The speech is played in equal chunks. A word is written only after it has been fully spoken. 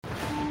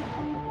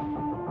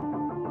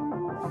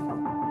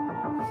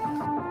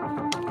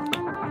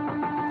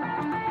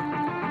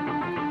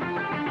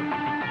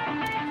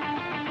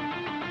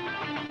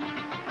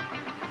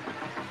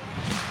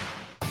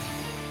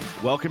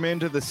Welcome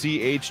into the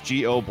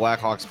CHGO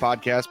Blackhawks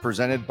podcast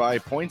presented by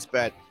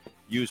PointsBet.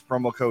 Use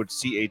promo code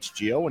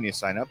CHGO when you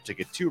sign up to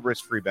get 2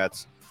 risk-free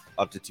bets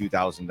up to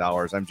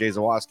 $2,000. I'm Jay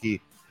Zawoski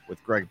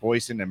with Greg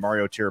Boyson and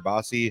Mario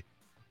Tirabassi,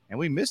 and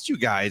we missed you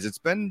guys. It's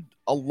been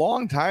a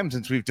long time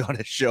since we've done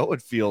a show,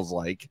 it feels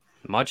like.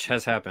 Much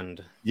has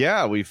happened.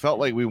 Yeah, we felt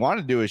like we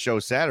wanted to do a show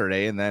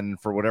Saturday, and then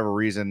for whatever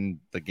reason,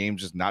 the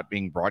game's just not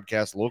being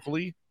broadcast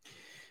locally.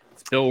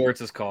 It's Bill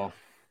Wirtz's call.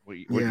 What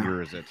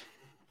year is it?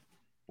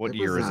 What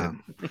year is it?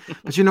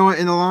 But you know what?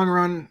 In the long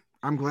run,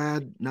 I'm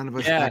glad none of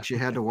us actually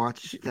had to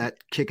watch that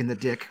kick in the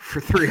dick for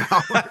 3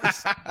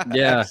 hours.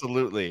 Yeah,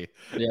 absolutely.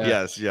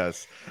 Yeah.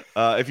 Yes.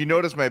 If you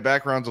notice, my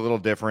background's a little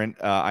different.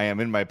 I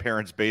am in my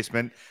parents'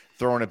 basement,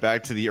 throwing it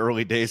back to the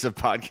early days of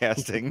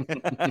podcasting.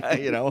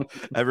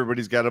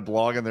 Everybody's got a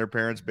blog in their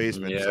parents'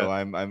 basement. Yeah. So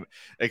I'm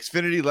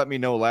Xfinity let me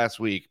know last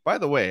week. By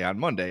the way, on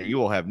Monday, you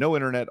will have no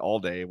internet all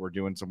day. We're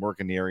doing some work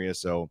in the area,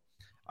 so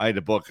I had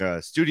to book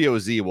Studio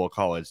Z, we'll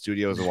call it,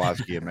 Studio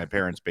Zawoski in my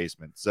parents'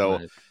 basement. So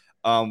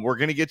we're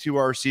going to get to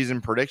our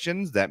season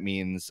predictions. That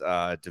means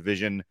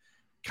division,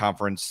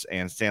 conference,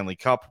 and Stanley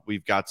Cup.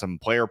 We've got some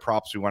player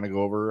props we want to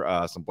go over,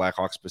 some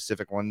Blackhawks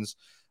specific ones,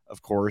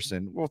 of course,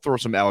 and we'll throw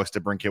some Alex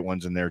DeBrincat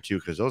ones in there too,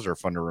 because those are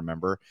fun to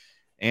remember.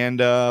 And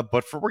we're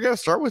going to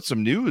start with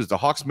some news. The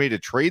Hawks made a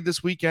trade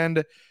this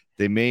weekend.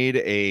 They made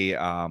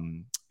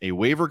a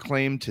waiver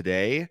claim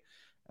today.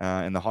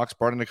 And the Hawks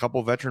brought in a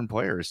couple veteran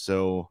players.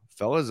 So,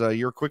 fellas,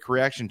 your quick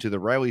reaction to the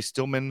Riley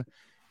Stillman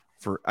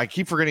I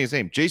keep forgetting his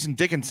name, Jason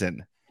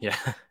Dickinson. Yeah,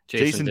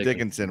 Jason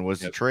Dickinson was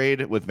the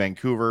trade with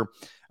Vancouver.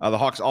 The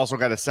Hawks also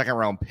got a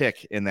second-round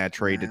pick in that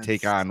trade to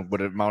take on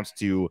what amounts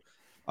to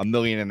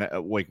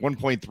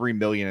 $1.3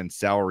 million in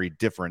salary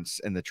difference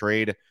in the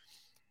trade.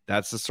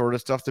 That's the sort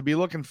of stuff to be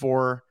looking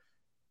for.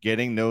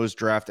 Getting those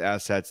draft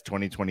assets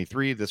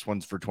 2023. This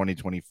one's for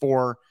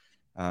 2024.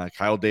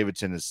 Kyle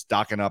Davidson is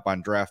stocking up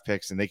on draft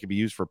picks, and they can be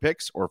used for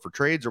picks or for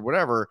trades or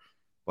whatever,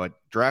 but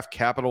draft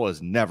capital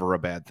is never a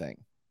bad thing.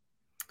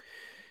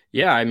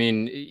 Yeah, I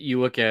mean,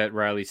 you look at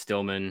Riley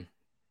Stillman,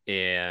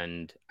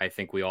 and I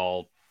think we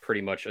all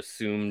pretty much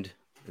assumed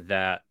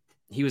that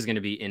he was going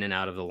to be in and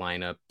out of the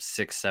lineup,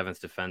 6th, 7th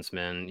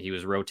defenseman. He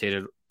was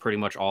rotated pretty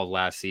much all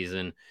last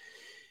season.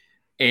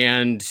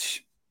 And,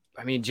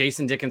 I mean,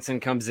 Jason Dickinson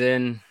comes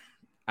in.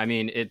 I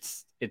mean,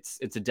 it's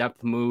a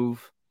depth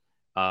move.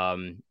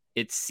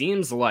 It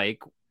seems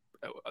like,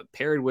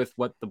 paired with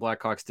what the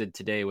Blackhawks did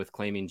today with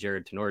claiming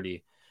Jared Tenorti,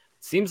 it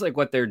seems like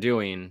what they're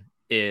doing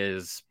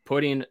is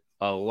putting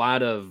a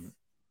lot of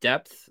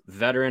depth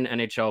veteran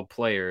NHL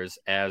players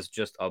as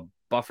just a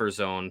buffer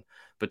zone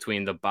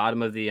between the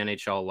bottom of the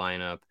NHL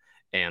lineup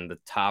and the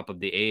top of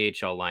the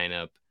AHL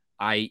lineup,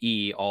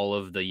 i.e. all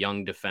of the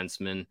young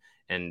defensemen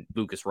and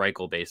Lucas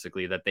Reichel,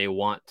 basically, that they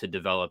want to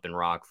develop in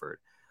Rockford.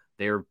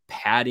 They're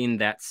padding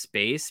that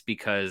space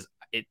because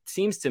it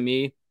seems to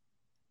me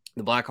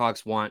the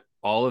Blackhawks want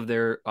all of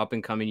their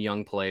up-and-coming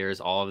young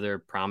players, all of their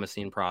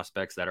promising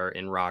prospects that are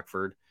in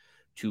Rockford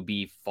to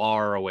be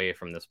far away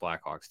from this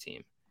Blackhawks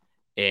team.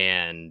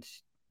 And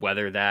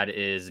whether that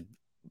is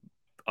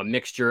a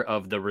mixture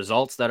of the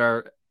results that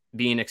are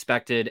being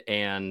expected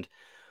and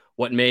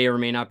what may or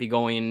may not be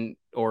going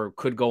or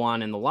could go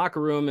on in the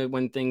locker room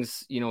when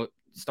things,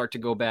 start to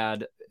go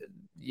bad,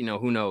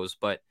 who knows?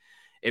 But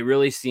it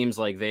really seems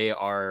like they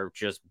are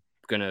just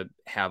going to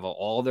have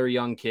all their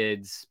young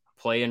kids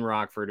play in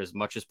Rockford as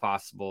much as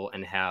possible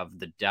and have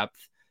the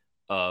depth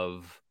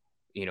of,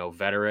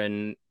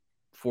 veteran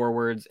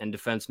forwards and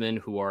defensemen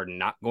who are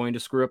not going to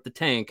screw up the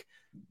tank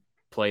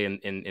play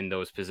in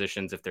those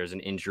positions if there's an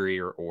injury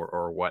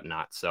or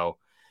whatnot. So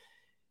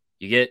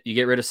you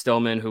get rid of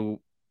Stillman, who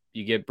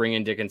bring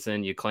in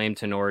Dickinson, you claim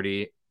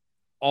Tenorti.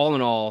 All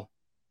in all,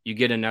 you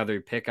get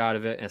another pick out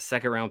of it, a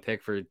 2nd-round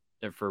pick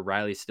for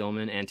Riley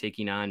Stillman, and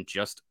taking on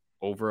just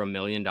over $1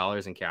 million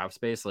in cap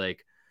space.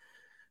 Like,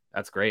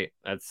 that's great.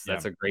 That's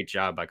a great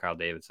job by Kyle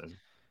Davidson.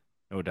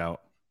 No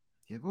doubt.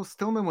 Yeah, well,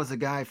 Stillman was a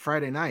guy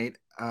Friday night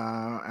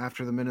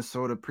after the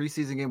Minnesota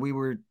preseason game. We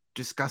were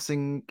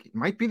discussing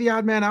might be the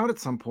odd man out at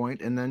some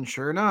point, and then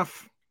sure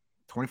enough,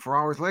 24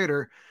 hours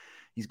later,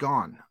 he's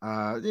gone.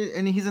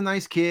 And he's a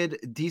nice kid,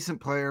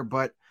 decent player,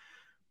 but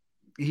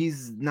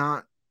he's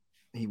not.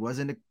 He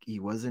wasn't a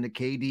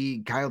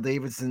KD Kyle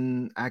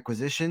Davidson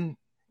acquisition.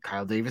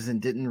 Kyle Davidson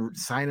didn't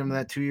sign him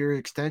that 2-year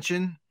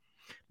extension.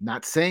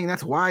 Not saying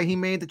that's why he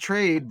made the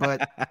trade,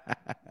 but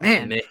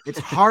man, it's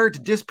hard to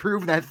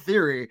disprove that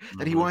theory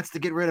that he wants to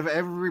get rid of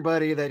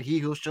everybody that he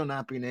who shall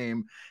not be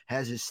named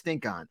has his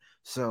stink on.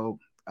 So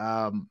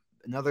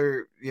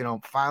another,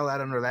 file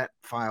that under that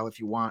file if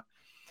you want.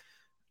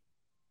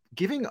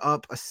 Giving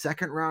up a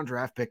 2nd-round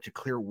draft pick to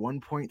clear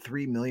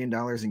 $1.3 million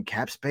in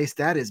cap space,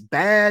 that is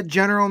bad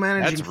general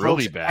managing. That's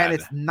really bad. And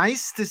it's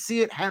nice to see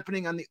it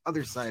happening on the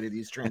other side of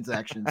these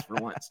transactions for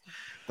once.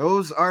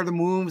 Those are the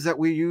moves that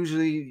we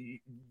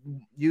usually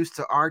used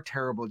to our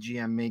terrible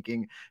GM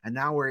making, and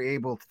now we're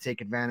able to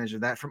take advantage of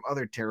that from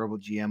other terrible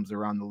GMs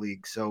around the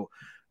league. So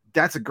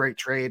that's a great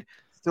trade.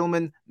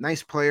 Stillman,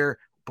 nice player,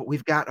 but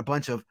we've got a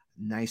bunch of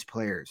nice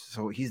players.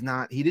 So he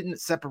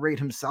didn't separate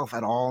himself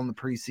at all in the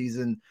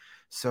preseason.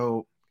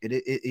 So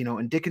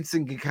and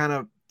Dickinson can kind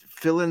of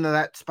fill into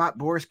that spot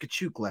Boris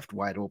Kachuk left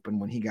wide open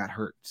when he got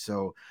hurt.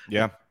 So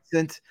yeah,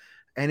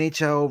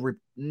 NHL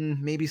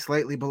maybe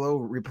slightly below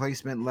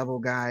replacement level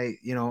guy,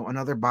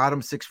 another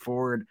bottom six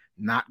forward,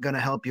 not going to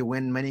help you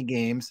win many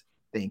games.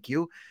 Thank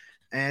you.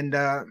 And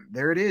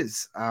there it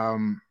is.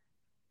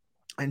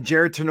 And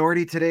Jared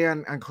Tenorti today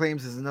on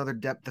claims is another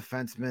depth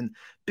defenseman,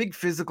 big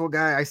physical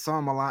guy. I saw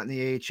him a lot in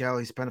the AHL.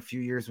 He spent a few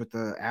years with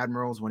the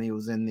Admirals when he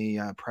was in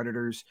the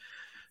Predators.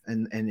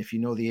 And if you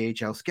know the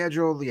AHL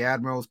schedule, the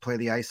Admirals play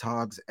the Ice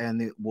Hogs and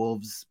the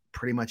Wolves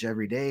pretty much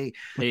every day.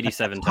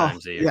 87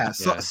 times a year. Yeah,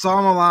 saw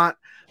him a lot.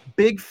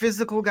 Big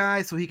physical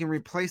guy, so he can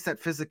replace that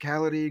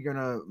physicality you're going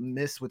to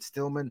miss with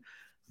Stillman.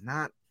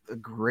 Not a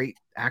great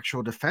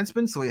actual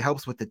defenseman, so he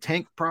helps with the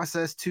tank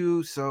process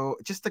too. So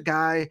just a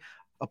guy,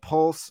 a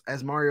pulse,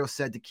 as Mario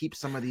said, to keep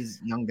some of these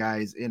young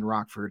guys in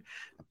Rockford.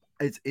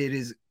 It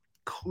is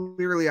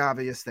clearly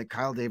obvious that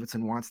Kyle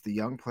Davidson wants the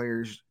young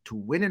players to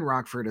win in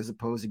Rockford as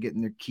opposed to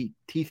getting their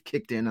teeth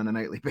kicked in on a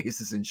nightly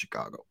basis in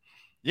Chicago.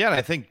 Yeah, and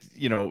I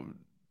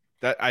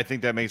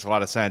think that makes a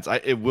lot of sense.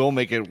 It will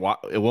make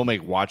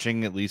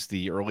watching at least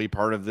the early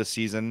part of this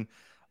season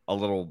a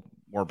little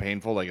more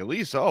painful. Like at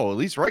least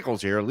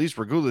Reichel's here, at least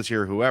Regula's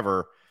here,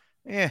 whoever.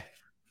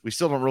 We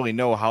still don't really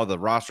know how the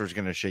roster is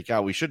going to shake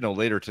out. We should know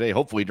later today.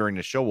 Hopefully during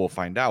the show we'll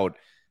find out.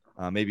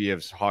 Maybe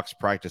if Hawks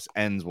practice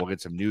ends, we'll get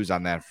some news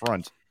on that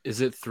front. Is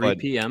it 3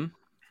 p.m.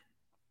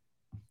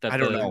 that I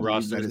don't know.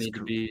 rosters need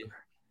to be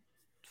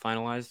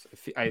finalized?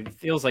 It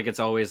feels like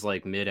it's always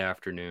like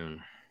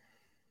mid-afternoon.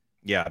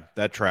 Yeah,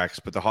 that tracks.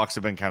 But the Hawks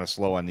have been kind of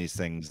slow on these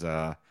things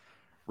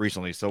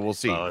recently, so we'll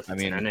see.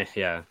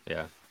 Yeah.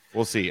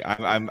 We'll see.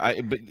 But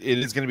it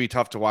is going to be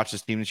tough to watch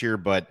this team this year.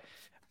 But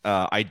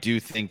I do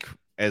think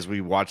as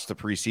we watched the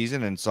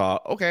preseason and saw,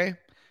 okay,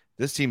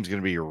 this team's going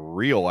to be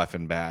real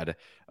effing bad.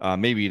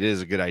 Maybe it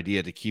is a good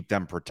idea to keep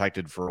them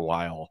protected for a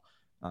while.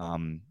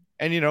 And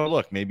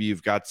look, maybe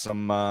you've got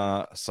some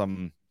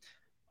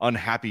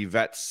unhappy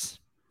vets,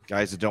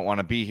 guys that don't want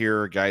to be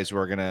here, guys who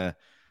are going to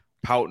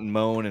pout and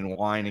moan and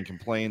whine and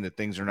complain that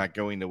things are not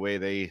going the way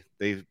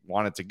they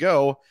want it to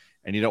go,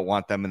 and you don't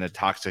want them in a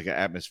toxic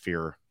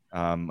atmosphere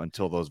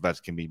until those vets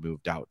can be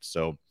moved out.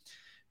 So,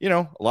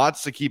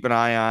 lots to keep an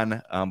eye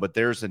on. But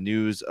there's the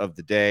news of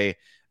the day.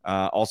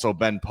 Also,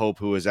 Ben Pope,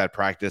 who is at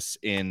practice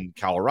in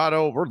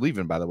Colorado. We're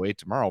leaving, by the way,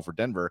 tomorrow for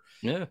Denver.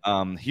 Yeah.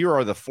 Here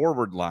are the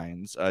forward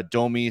lines.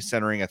 Domi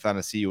centering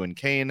Athanasiou and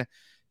Kane.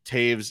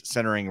 Taves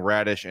centering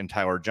Radish and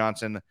Tyler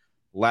Johnson.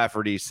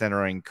 Lafferty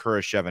centering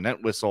Kurashev and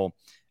Entwistle.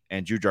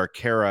 And Jujhar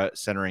Khaira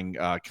centering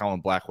Colin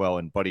Blackwell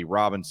and Buddy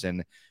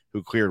Robinson,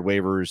 who cleared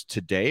waivers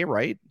today,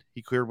 right?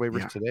 He cleared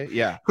waivers today?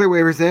 Yeah. Clear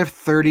waivers. They have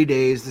 30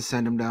 days to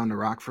send him down to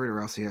Rockford, or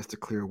else he has to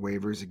clear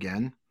waivers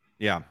again.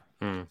 Yeah.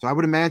 So I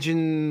would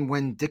imagine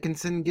when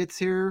Dickinson gets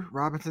here,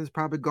 Robinson's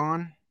probably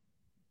gone.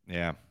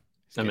 Yeah.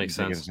 That makes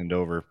sense. Dickinson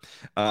over.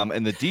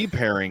 And the D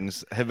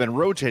pairings have been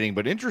rotating,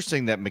 but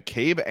interesting that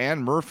McCabe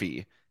and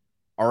Murphy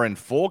are in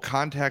full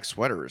contact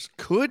sweaters.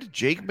 Could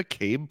Jake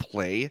McCabe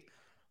play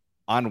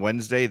on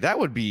Wednesday? That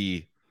would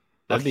be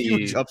a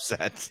huge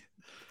upset.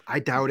 I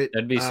doubt it.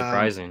 That'd be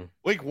surprising.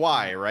 Like,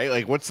 why, right?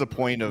 Like, what's the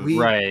point of...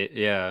 Right,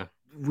 yeah.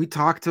 We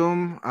talked to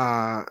him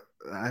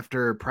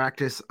after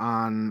practice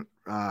on...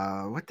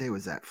 what day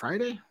was that?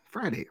 Friday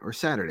or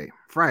Saturday?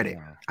 Friday.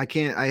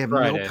 Yeah. I have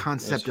no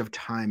concept of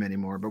time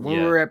anymore. But when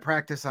we were at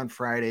practice on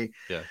Friday,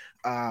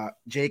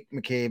 Jake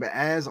McCabe,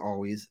 as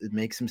always,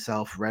 makes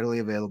himself readily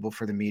available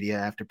for the media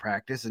after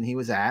practice. And he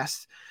was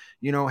asked,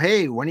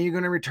 hey, when are you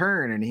going to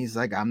return? And he's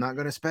like, I'm not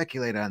going to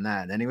speculate on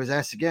that. And then he was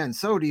asked again,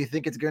 so do you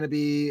think it's going to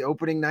be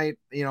opening night,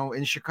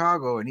 in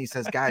Chicago? And he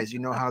says, guys, you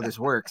know how this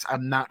works.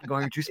 I'm not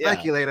going to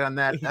speculate on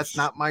that. That's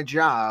not my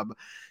job.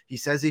 He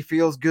says he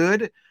feels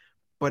good,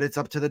 but it's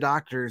up to the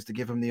doctors to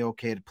give him the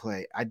okay to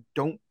play.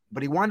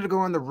 But he wanted to go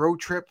on the road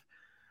trip,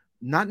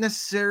 not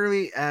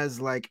necessarily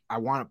as like, I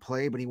want to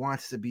play, but he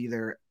wants to be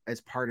there as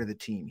part of the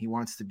team. He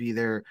wants to be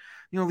there.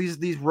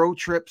 These road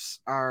trips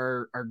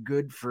are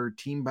good for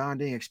team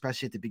bonding,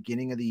 especially at the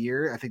beginning of the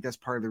year. I think that's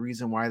part of the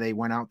reason why they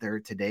went out there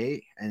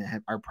today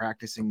and are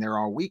practicing there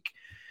all week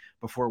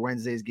before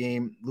Wednesday's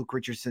game. Luke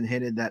Richardson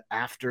hinted that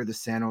after the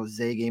San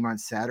Jose game on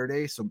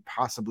Saturday, so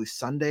possibly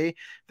Sunday,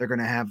 they're going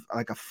to have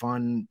like a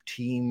fun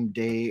team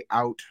day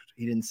out.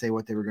 He didn't say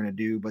what they were going to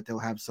do, but they'll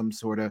have some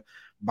sort of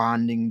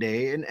bonding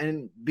day.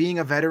 And being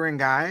a veteran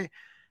guy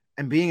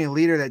and being a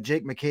leader that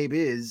Jake McCabe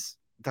is,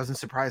 doesn't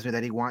surprise me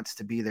that he wants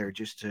to be there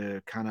just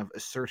to kind of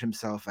assert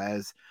himself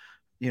as,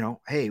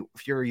 hey,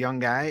 if you're a young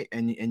guy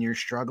and you're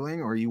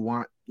struggling, or you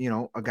want,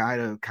 a guy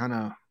to kind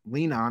of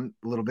lean on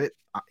a little bit,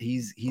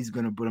 he's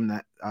going to put him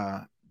that,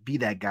 be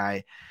that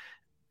guy.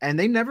 And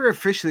they never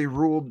officially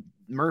ruled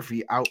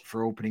Murphy out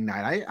for opening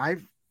night. I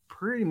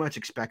pretty much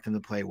expect him to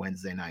play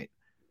Wednesday night.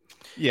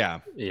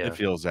 Yeah, it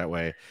feels that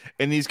way.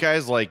 And these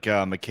guys like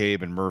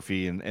McCabe and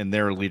Murphy and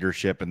their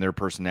leadership and their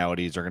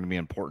personalities are going to be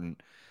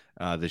important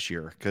this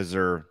year because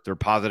they're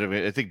positive.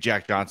 I think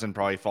Jack Johnson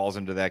probably falls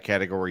into that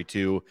category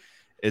too,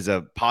 is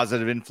a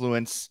positive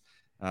influence,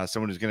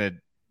 someone who's going to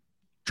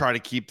try to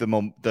keep the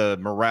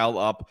morale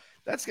up.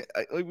 That's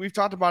we've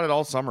talked about it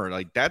all summer.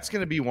 Like that's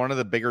going to be one of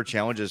the bigger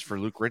challenges for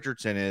Luke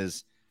Richardson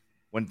is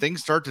when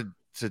things start to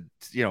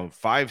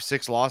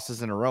 5-6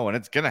 losses in a row, and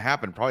it's going to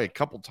happen probably a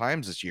couple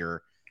times this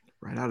year.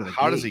 Right out of the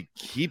How gate. does he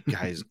keep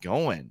guys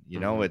going?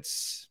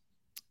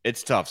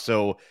 It's tough.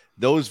 So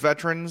those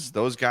veterans,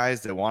 those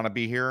guys that want to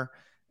be here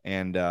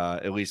and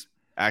at least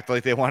act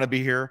like they want to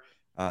be here,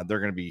 they're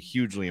going to be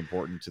hugely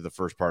important to the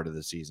first part of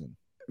the season.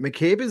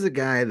 McCabe is a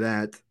guy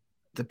that,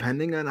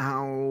 depending on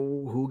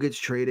who gets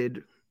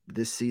traded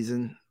this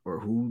season or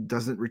who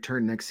doesn't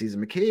return next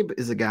season, McCabe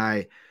is a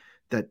guy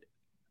that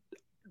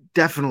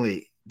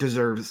definitely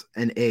deserves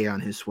an A on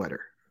his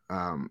sweater.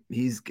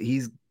 He's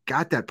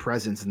got that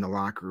presence in the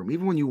locker room.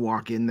 Even when you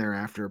walk in there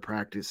after a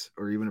practice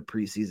or even a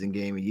preseason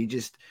game, and you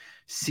just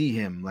see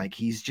him, like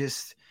he's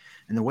just,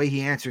 and the way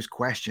he answers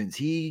questions,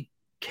 he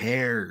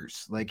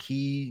cares. Like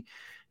he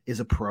is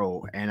a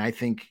pro. And I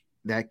think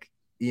that,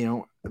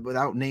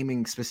 without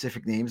naming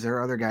specific names, there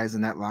are other guys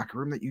in that locker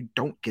room that you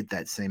don't get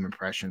that same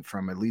impression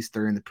from, at least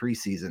during the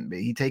preseason. But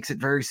he takes it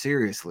very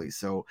seriously.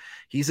 So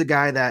he's a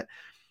guy that,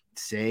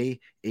 say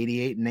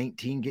 88 and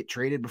 19 get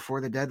traded before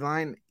the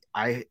deadline.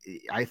 I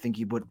think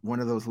you put one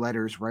of those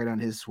letters right on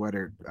his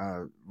sweater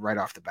right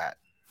off the bat.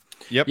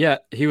 Yep. Yeah,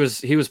 he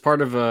was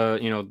part of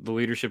the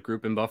leadership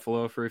group in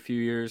Buffalo for a few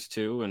years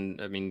too,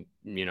 and I mean,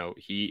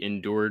 he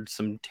endured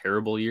some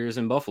terrible years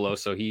in Buffalo,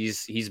 so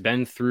he's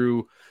been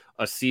through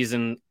a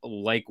season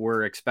like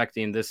we're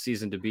expecting this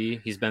season to be.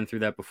 He's been through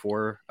that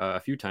before a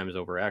few times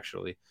over,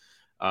 actually.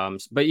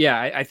 But yeah,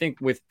 I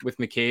think with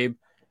McCabe,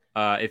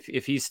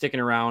 if he's sticking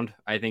around,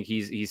 I think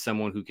he's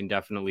someone who can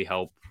definitely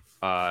help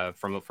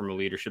from a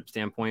leadership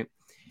standpoint.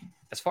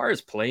 As far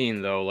as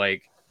playing though,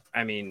 like,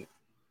 I mean,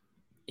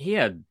 he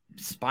had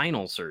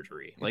spinal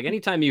surgery. Like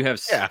anytime you have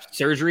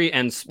surgery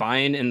and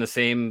spine in the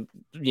same,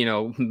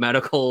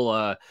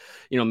 medical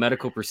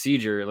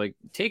procedure, like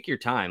take your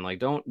time.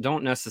 Like you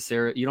don't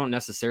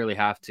necessarily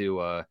have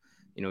to,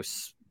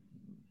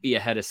 be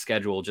ahead of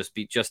schedule just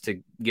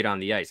to get on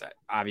the ice.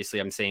 Obviously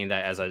I'm saying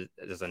that as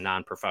a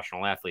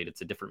non-professional athlete,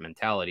 it's a different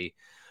mentality,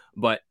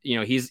 but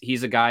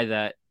he's a guy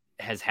that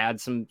has had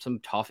some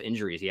tough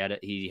injuries. He had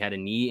a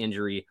knee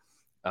injury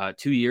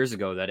 2 years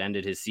ago that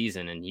ended his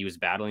season, and he was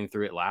battling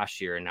through it last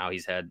year. And now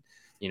he's had,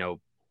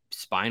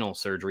 spinal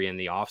surgery in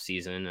the off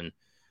season,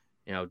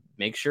 and,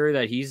 make sure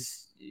that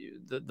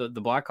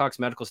the Blackhawks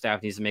medical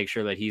staff needs to make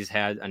sure that he's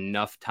had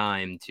enough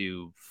time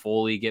to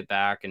fully get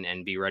back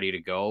and be ready to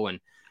go. And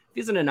if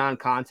he's in a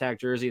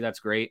non-contact jersey, that's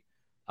great.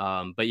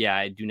 But yeah,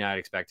 I do not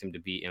expect him to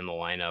be in the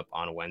lineup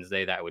on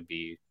Wednesday. That would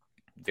be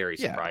very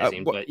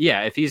surprising. But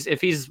yeah, if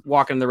he's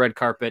walking the red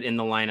carpet in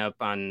the lineup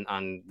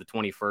on the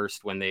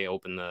 21st when they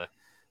open the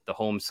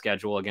home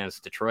schedule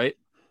against Detroit,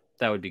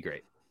 that would be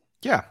great.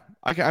 Yeah,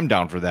 I'm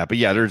down for that. But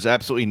yeah, there's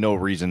absolutely no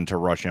reason to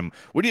rush him.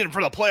 We need him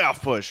for the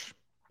playoff push.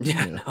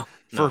 Yeah,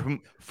 For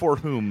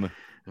whom?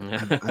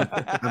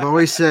 I've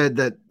always said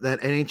that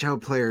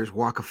NHL players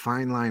walk a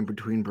fine line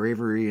between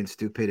bravery and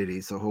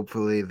stupidity. So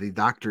hopefully the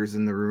doctors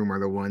in the room are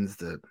the ones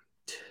that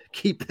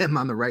keep them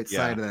on the right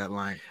side of that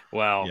line.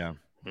 Well, yeah.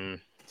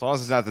 As long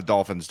as it's not the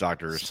Dolphins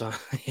doctors. So,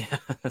 yeah,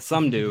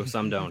 some do,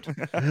 some don't.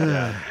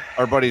 Yeah.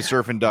 Our buddy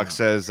Surfing Duck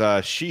says,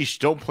 sheesh,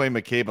 don't play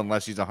McCabe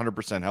unless he's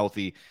 100%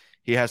 healthy.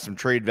 He has some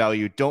trade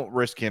value. Don't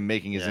risk him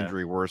making his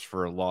injury worse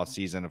for a lost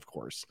season, of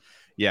course.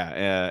 Yeah,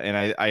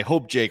 and I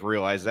hope Jake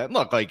realized that.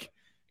 Look, like,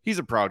 he's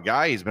a proud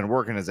guy. He's been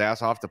working his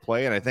ass off to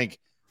play, and I think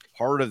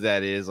part of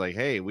that is, like,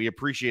 hey, we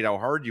appreciate how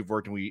hard you've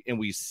worked, and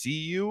we see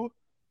you.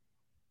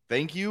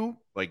 Thank you.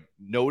 Like,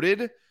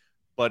 noted.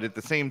 But at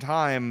the same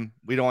time,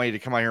 we don't want you to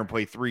come out here and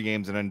play 3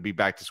 games and then be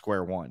back to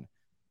square one.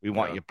 We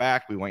want you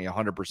back. We want you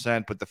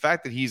 100%. But the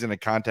fact that he's in a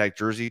contact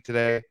jersey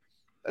today,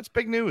 that's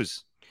big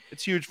news.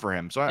 It's huge for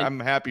him. So I'm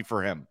happy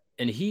for him.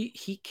 And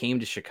he came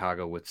to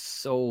Chicago with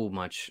so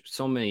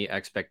many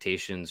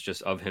expectations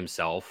just of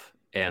himself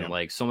and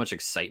like so much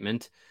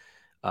excitement.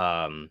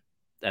 And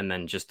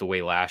then just the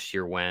way last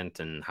year went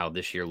and how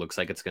this year looks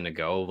like it's going to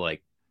go,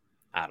 like,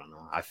 I don't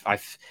know.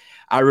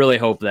 I really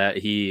hope that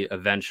he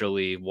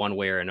eventually, one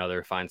way or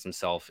another, finds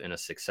himself in a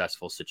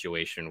successful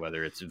situation,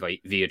 whether it's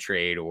via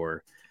trade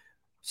or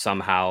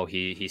somehow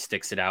he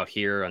sticks it out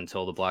here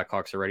until the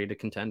Blackhawks are ready to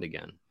contend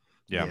again.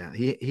 Yeah.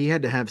 He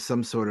had to have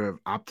some sort of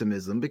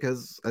optimism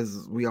because,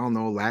 as we all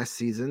know, last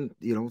season,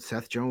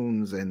 Seth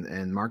Jones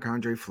and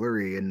Marc-Andre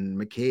Fleury and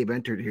McCabe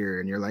entered here,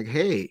 and you're like,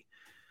 hey,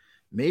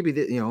 maybe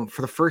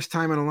for the first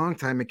time in a long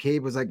time,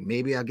 McCabe was like,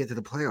 maybe I'll get to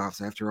the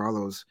playoffs after all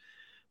those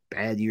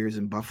bad years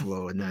in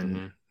Buffalo, and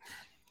then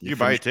you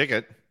buy a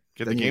ticket,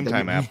 get the Game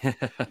Time app.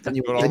 Then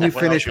you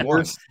finish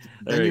worse.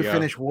 Then you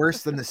finish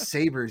worse than the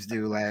Sabres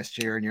do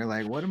last year, and you're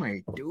like, "What am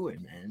I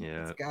doing, man?"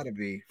 Yeah. It's got to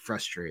be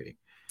frustrating.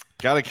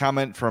 Got a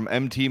comment from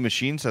MT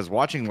Machine, says,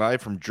 watching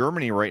live from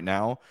Germany right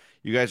now.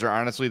 You guys are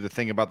honestly the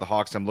thing about the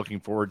Hawks I'm looking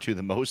forward to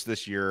the most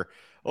this year.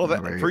 Oh,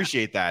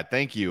 appreciate that.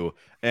 Thank you.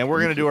 And we're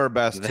going to do our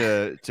best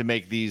to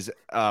make these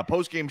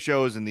post-game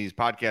shows and these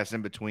podcasts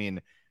in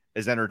between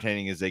as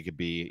entertaining as they could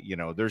be. You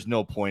know, there's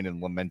no point in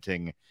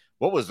lamenting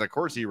what was the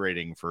Corsi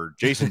rating for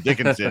Jason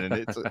Dickinson. And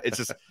it's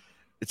just,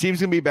 it seems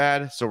going to be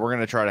bad. So we're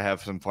going to try to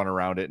have some fun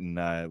around it. And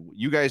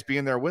you guys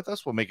being there with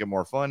us will make it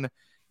more fun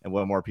and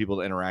we'll have more people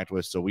to interact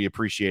with. So we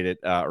appreciate it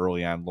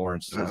early on.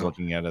 Lawrence is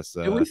looking at us.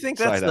 Do we think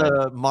that's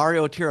the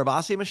Mario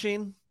Tirabassi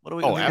machine? What are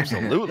we? Oh,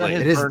 absolutely!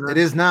 It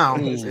is now.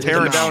 He's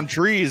tearing down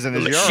trees in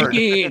his yard.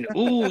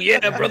 Ooh,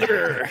 yeah,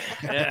 brother.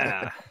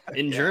 Yeah,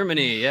 in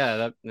Germany.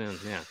 Yeah, No,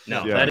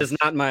 that is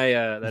not my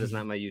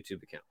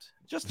YouTube account.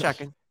 Just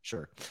checking.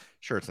 Sure,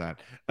 it's not.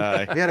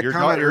 Your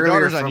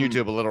daughter's on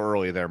YouTube a little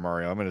early there,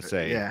 Mario. I'm going to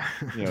say. Yeah.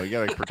 You know, you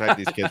got to protect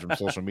these kids from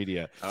social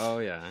media. Oh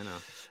yeah,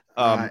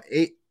 I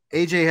know.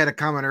 AJ had a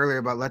comment earlier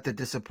about let the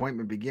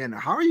disappointment begin.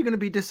 How are you going to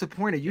be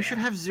disappointed? You should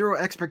have zero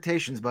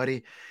expectations, buddy.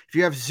 If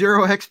you have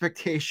zero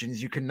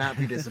expectations, you cannot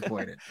be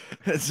disappointed.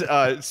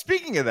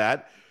 Speaking of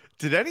that,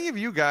 did any of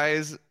you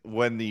guys,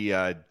 when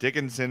the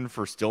Dickinson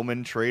for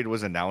Stillman trade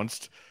was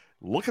announced,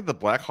 look at the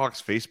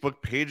Blackhawks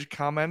Facebook page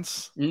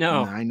comments?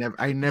 No, I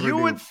never. You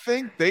would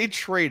think they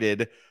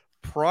traded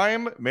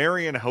prime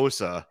Marian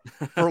Hossa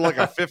for like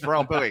a 5th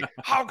round pick.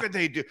 How could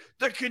they do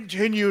the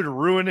continued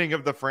ruining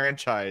of the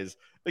franchise?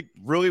 Like,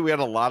 really, we had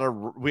a lot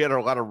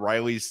of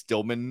Riley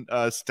Stillman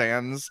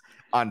stands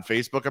on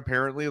Facebook.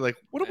 Apparently, like,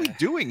 what are we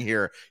doing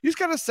here? He's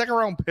got a 2nd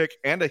round pick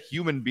and a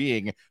human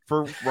being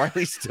for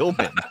Riley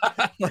Stillman,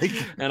 like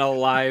and a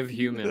live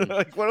human.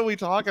 Like, what are we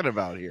talking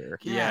about here?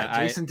 Yeah,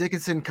 Jason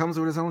Dickinson comes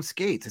with his own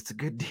skates. It's a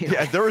good deal.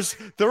 Yeah,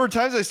 there were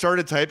times I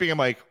started typing. I'm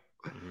like,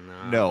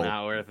 no,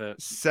 not worth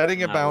it.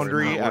 Setting a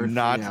boundary. I'm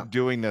not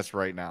doing this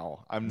right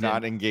now. I'm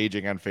not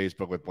engaging on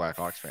Facebook with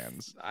Blackhawks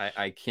fans.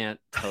 I can't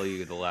tell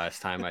you the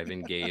last time I've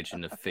engaged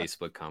in a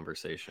Facebook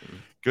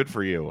conversation. Good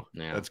for you.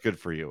 Yeah. That's good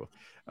for you.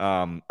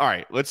 All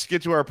right, let's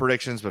get to our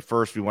predictions. But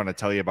first, we want to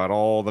tell you about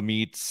all the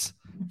meats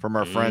from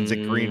our friends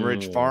at Green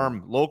Ridge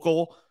Farm.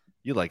 Local.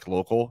 You like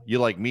local. You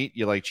like meat.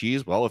 You like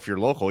cheese. Well, if you're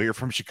local, you're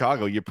from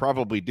Chicago. You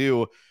probably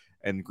do.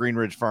 And Green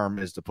Ridge Farm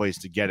is the place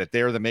to get it.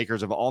 They're the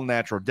makers of all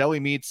natural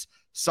deli meats,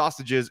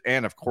 sausages,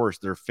 and of course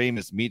their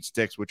famous meat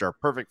sticks, which are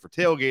perfect for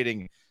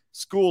tailgating,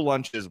 school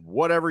lunches,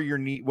 whatever your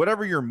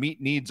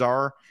meat needs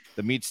are.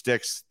 The meat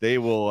sticks, they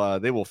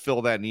will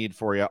fill that need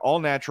for you. All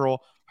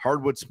natural,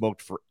 hardwood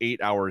smoked for 8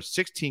 hours,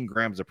 16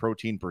 grams of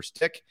protein per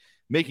stick,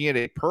 making it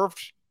a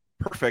perfect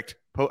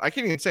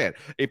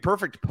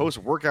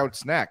post-workout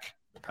snack.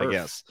 Perf. I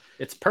guess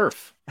it's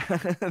perf.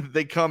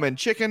 They come in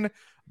chicken,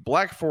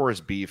 Black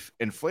Forest beef,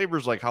 and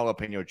flavors like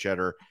jalapeno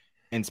cheddar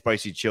and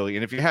spicy chili.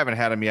 And if you haven't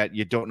had them yet,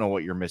 you don't know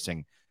what you're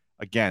missing.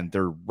 Again,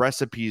 they're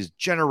recipes,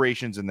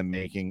 generations in the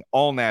making,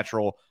 all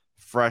natural,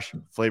 fresh,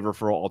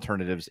 flavorful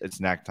alternatives at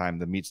snack time.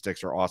 The meat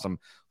sticks are awesome.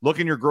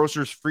 Look in your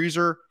grocer's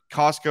freezer,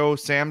 Costco,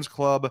 Sam's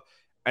Club,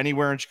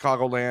 anywhere in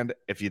Chicagoland.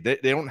 If they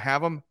don't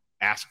have them,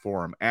 ask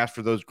for them. Ask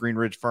for those Green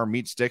Ridge Farm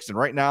meat sticks. And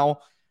right now,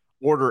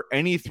 order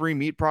any 3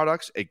 meat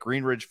products at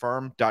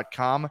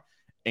greenridgefarm.com.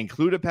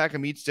 Include a pack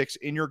of meat sticks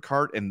in your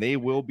cart, and they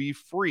will be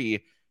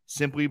free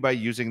simply by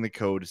using the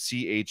code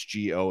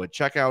CHGO at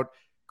checkout.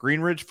 Green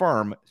Ridge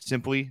Farm,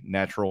 simply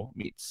natural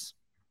meats.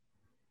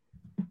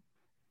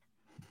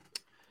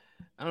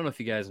 I don't know if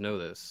you guys know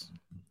this,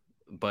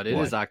 but it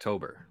is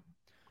October.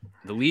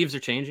 The leaves are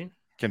changing.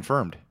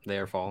 Confirmed. They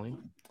are falling.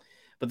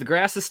 But the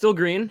grass is still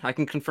green. I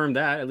can confirm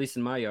that, at least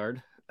in my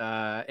yard.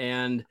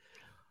 And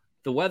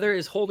the weather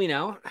is holding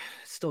out.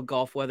 Still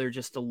golf weather,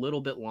 just a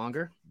little bit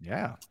longer.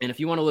 Yeah. And if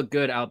you want to look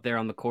good out there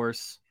on the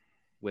course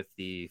with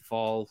the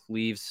fall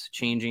leaves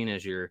changing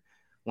as you're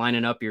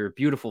lining up your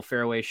beautiful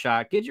fairway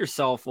shot, get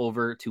yourself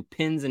over to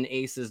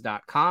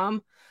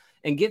pinsandaces.com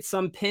and get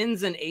some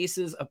Pins and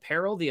Aces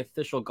apparel, the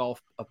official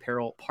golf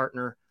apparel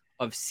partner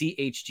of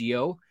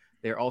CHGO.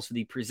 They're also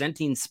the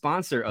presenting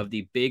sponsor of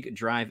the Big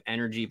Drive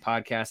Energy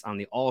podcast on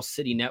the All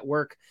City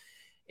Network.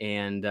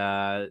 And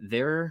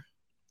their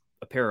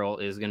apparel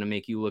is going to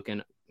make you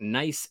looking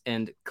nice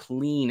and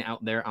clean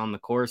out there on the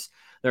course.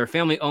 They're a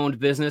family-owned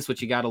business,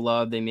 which you got to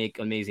love. They make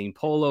amazing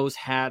polos,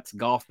 hats,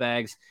 golf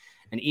bags,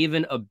 and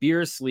even a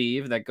beer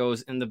sleeve that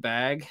goes in the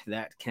bag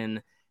that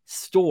can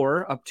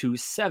store up to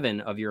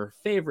 7 of your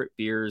favorite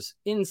beers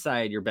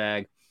inside your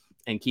bag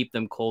and keep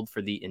them cold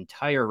for the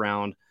entire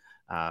round,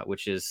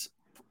 which is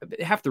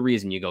half the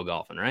reason you go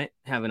golfing, right?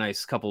 Have a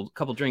nice couple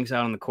drinks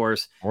out on the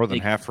course. More than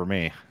half for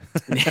me.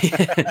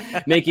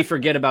 Make you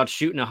forget about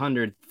shooting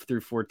 100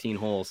 through 14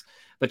 holes.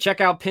 But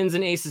check out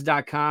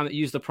pinsandaces.com.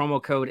 Use the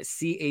promo code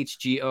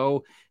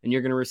CHGO, and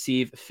you're going to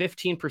receive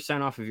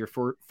 15% off of your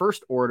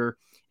first order,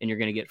 and you're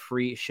going to get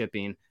free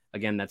shipping.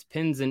 Again, that's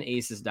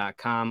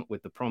pinsandaces.com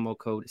with the promo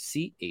code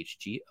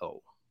CHGO.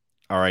 All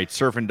right.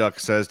 Surf and Duck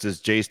says, does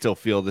Jay still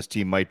feel this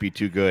team might be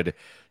too good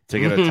to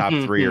get a top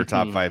 3 or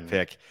top 5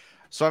 pick?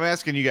 So I'm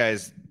asking you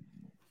guys,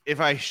 if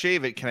I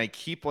shave it, can I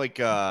keep like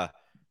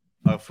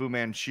a Fu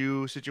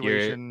Manchu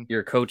situation.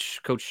 Your coach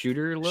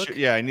Shooter look.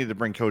 Yeah, I need to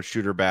bring Coach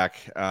Shooter back.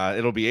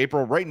 It'll be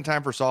April, right in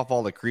time for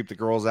softball to creep the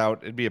girls out.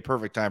 It'd be a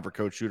perfect time for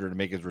Coach Shooter to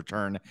make his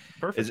return.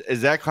 Perfect.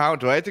 Is that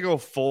count? Do I have to go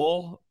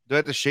full? Do I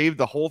have to shave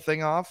the whole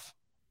thing off?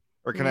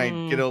 Or can I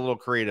get a little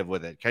creative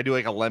with it? Can I do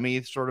like a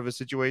Lemmy sort of a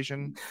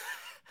situation?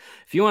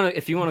 If you want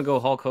to go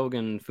Hulk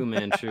Hogan, Fu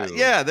Manchu,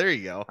 yeah, there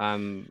you go.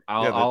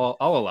 I'll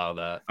allow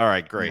that. All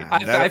right, great.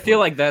 I feel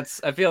like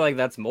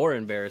that's more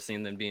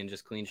embarrassing than being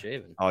just clean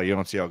shaven. Oh, you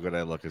don't see how good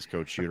I look as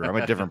Coach Shooter. I'm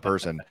a different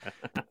person.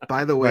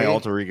 By the way, my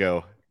alter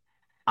ego.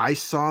 I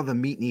saw the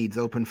Meat Needs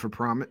open for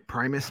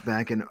Primus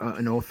back in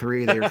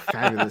 03. They were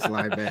fabulous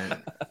live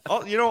band.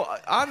 Oh,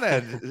 on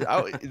that,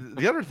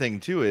 the other thing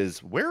too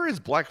is, where is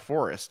Black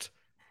Forest?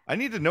 I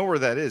need to know where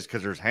that is,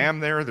 because there's ham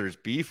there, there's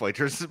beef, like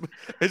it's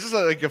just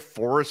like a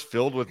forest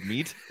filled with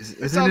meat.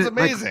 It sounds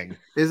amazing.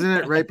 Isn't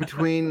it right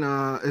between?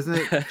 Isn't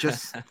it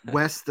just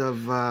west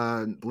of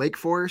Lake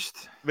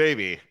Forest?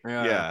 Maybe.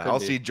 Yeah.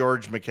 I'll see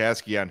George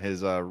McCaskey on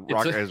his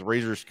his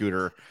Razor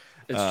scooter.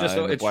 It's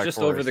just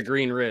over the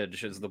Green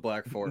Ridge is the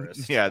Black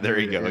Forest. Yeah, there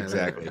you go.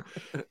 Exactly.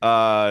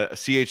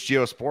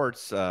 CHGO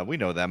Sports, we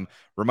know them.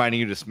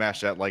 Reminding you to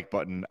smash that like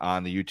button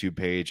on the YouTube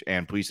page,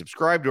 and please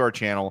subscribe to our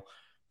channel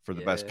for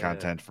the best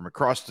content from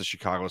across the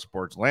Chicago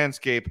sports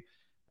landscape.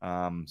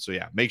 So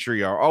yeah, make sure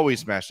you always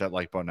smash that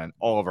like button on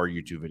all of our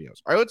YouTube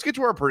videos. All right, let's get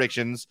to our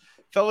predictions.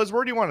 Fellas,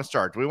 where do you want to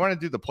start? Do we want to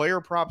do the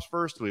player props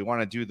first? Do we want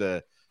to do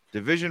the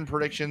division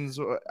predictions?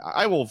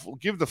 I will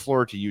give the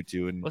floor to you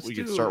two, and we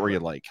can start where you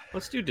like.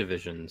 Let's do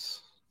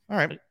divisions. All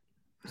right.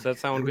 Does that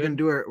sound good?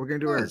 We're gonna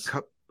do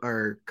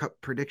our cup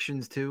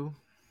predictions too.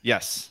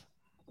 Yes.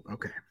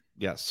 Okay.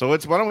 Yes. So why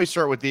don't we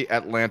start with the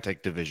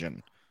Atlantic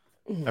Division?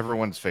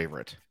 Everyone's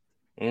favorite.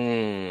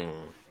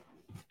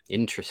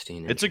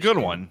 Interesting. It's a good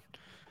one.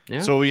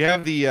 Yeah. So we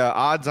have the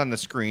odds on the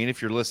screen. If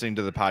you're listening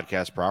to the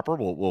podcast proper,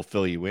 we'll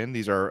fill you in.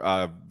 These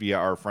are via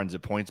our friends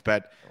at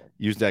PointsBet.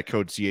 Use that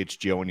code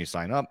CHGO when you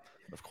sign up,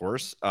 of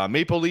course.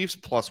 Maple Leafs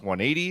plus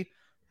 180,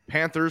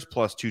 Panthers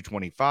plus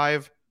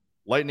 225,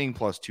 Lightning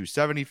plus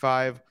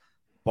 275,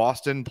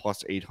 Boston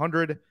plus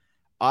 800,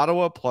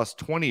 Ottawa plus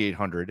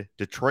 2,800,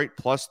 Detroit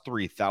plus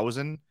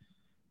 3,000,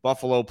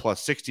 Buffalo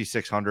plus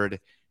 6,600,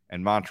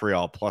 and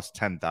Montreal plus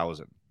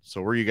 10,000.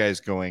 So where are you guys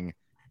going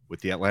with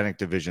the Atlantic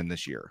Division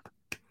this year?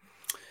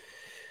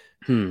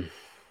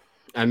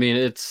 I mean,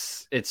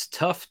 it's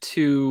tough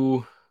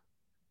to,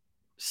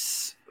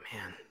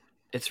 man,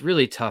 it's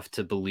really tough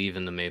to believe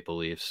in the Maple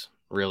Leafs.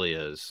 Really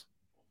is.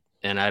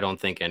 And I don't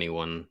think any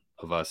one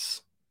of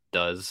us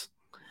does.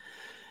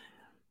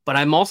 But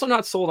I'm also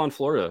not sold on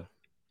Florida.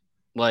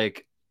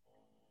 Like,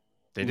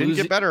 they didn't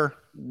get better.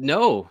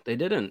 No, they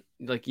didn't.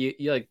 Like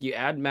you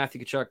add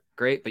Matthew Tkachuk,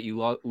 great, but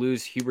you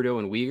lose Huberdeau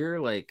and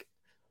Weegar. Like,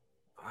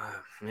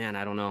 man,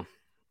 I don't know.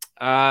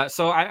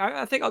 So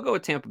I think I'll go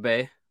with Tampa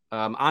Bay.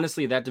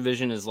 Honestly, that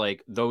division is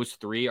like those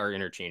three are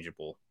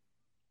interchangeable.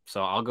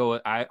 So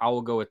I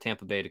will go with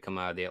Tampa Bay to come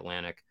out of the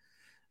Atlantic.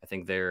 I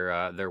think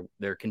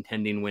their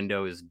contending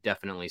window is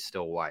definitely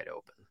still wide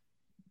open.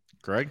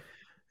 Greg,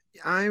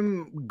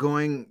 I'm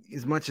going,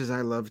 as much as I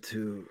love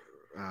to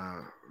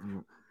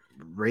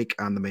rake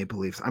on the Maple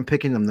Leafs, I'm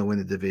picking them to win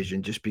the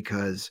division just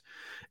because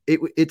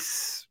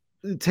it's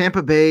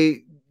Tampa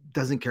Bay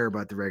doesn't care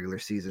about the regular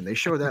season. They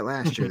showed that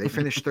last year. They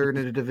finished third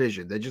in the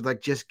division. They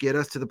just get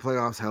us to the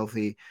playoffs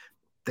healthy.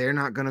 They're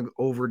not going to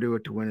overdo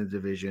it to win a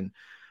division.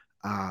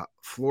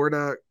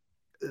 Florida,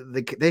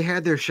 they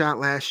had their shot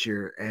last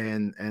year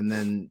and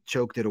then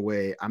choked it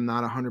away. I'm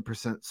not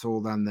 100%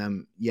 sold on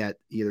them yet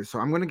either. So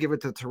I'm going to give it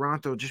to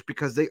Toronto just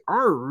because they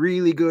are a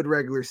really good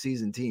regular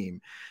season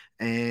team.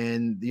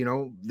 And,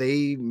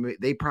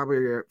 they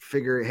probably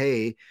figure,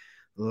 hey,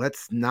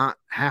 let's not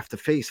have to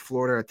face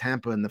Florida or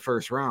Tampa in the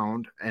first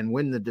round and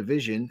win the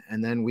division.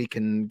 And then we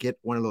can get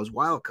one of those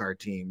wild card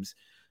teams.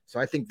 So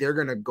I think they're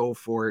going to go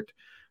for it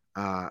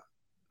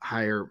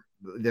higher.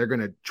 They're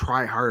going to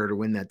try harder to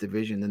win that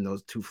division than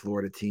those two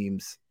Florida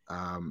teams.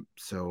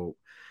 So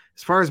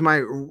as far as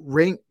my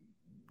rank,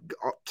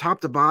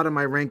 top to bottom,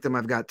 I rank them.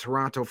 I've got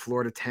Toronto,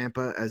 Florida,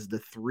 Tampa as the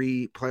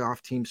three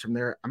playoff teams from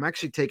there. I'm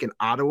actually taking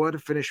Ottawa to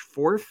finish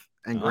fourth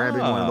and grabbing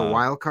one of the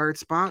wild card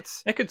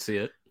spots. I could see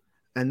it.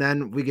 And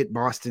then we get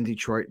Boston,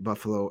 Detroit,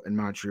 Buffalo, and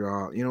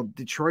Montreal.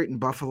 Detroit and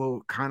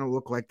Buffalo kind of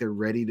look like they're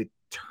ready to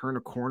turn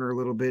a corner a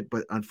little bit,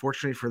 but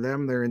unfortunately for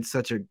them, they're in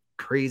such a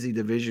crazy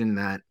division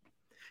that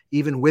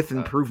even with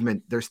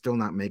improvement, they're still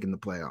not making the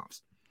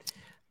playoffs.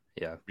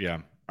 Yeah.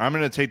 I'm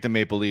going to take the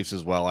Maple Leafs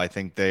as well. I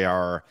think they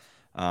are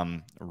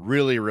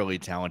really, really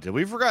talented.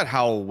 We forgot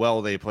how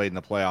well they played in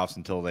the playoffs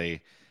until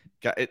they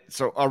got it.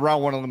 So a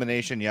round one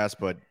elimination, yes,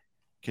 but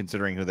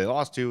considering who they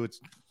lost to, it's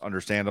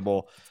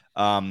understandable.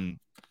 And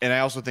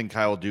I also think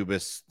Kyle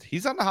Dubas,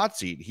 he's on the hot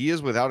seat. He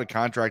is without a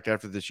contract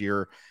after this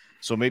year,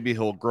 so maybe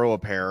he'll grow a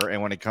pair.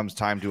 And when it comes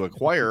time to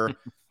acquire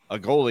a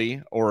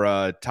goalie or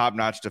a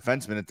top-notch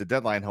defenseman at the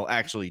deadline, he'll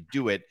actually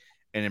do it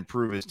and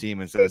improve his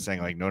team instead of saying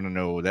like,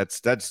 no,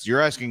 that's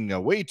you're asking a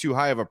way too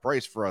high of a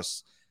price for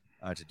us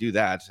to do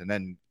that. And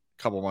then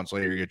a couple months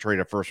later, you trade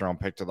a first-round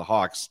pick to the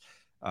Hawks.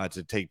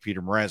 to take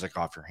Peter Mrazek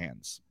off your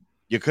hands.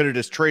 You could have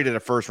just traded a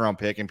first-round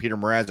pick and Peter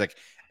Mrazek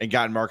and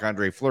gotten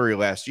Marc-Andre Fleury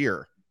last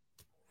year.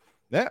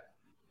 Yeah,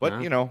 but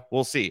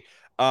we'll see.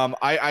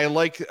 I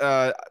like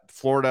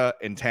Florida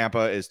and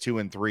Tampa is 2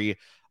 and 3.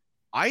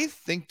 I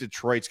think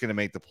Detroit's going to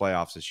make the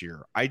playoffs this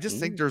year. I just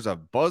think there's a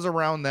buzz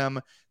around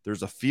them.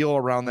 There's a feel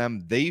around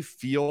them. They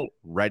feel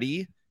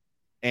ready.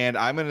 And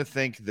I'm going to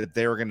think that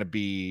they're going to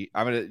be,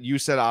 you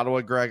said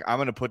Ottawa, Greg. I'm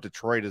going to put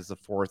Detroit as the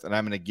 4th, and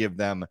I'm going to give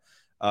them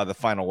the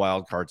final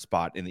wild card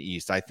spot in the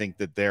East. I think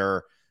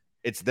that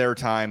it's their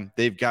time.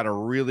 They've got a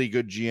really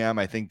good GM.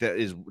 I think that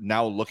is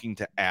now looking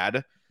to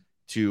add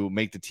to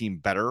make the team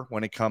better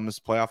when it comes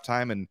playoff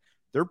time. And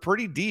they're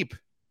pretty deep.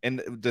 And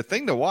the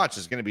thing to watch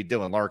is going to be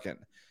Dylan Larkin,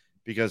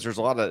 because there's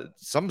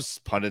some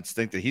pundits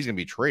think that he's going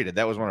to be traded.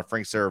 That was one of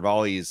Frank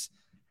Saravalli's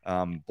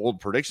bold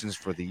predictions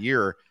for the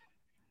year.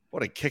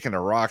 What a kick in the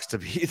rocks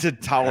to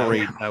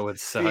tolerate that would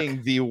suck.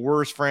 Being the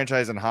worst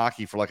franchise in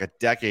hockey for like a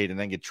decade and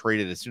then get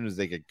traded as soon as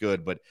they get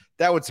good. But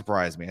that would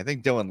surprise me. I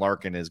think Dylan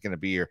Larkin is going to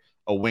be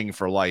a wing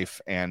for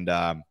life. And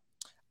I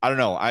don't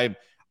know.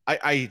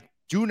 I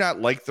do not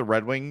like the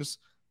Red Wings,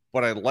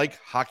 but I like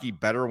hockey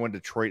better when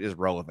Detroit is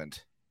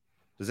relevant.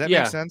 Does that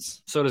make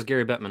sense? So does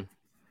Gary Bettman.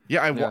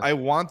 Yeah, I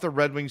want the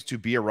Red Wings to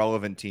be a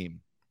relevant team,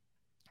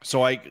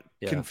 so I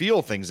can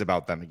feel things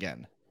about them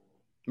again.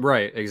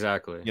 Right,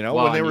 exactly.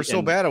 When they were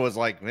so bad, I was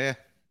like, eh.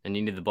 And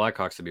you need the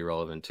Blackhawks to be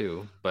relevant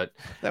too, but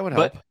that would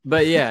help.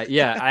 But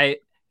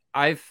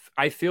I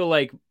feel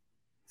like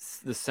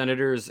the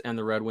Senators and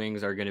the Red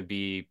Wings are going to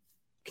be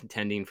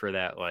contending for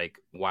that like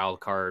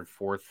wild card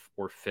 4th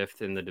or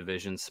 5th in the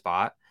division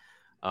spot.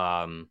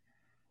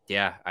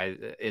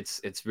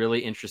 It's really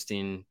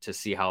interesting to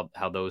see how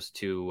those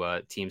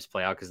two teams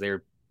play out, because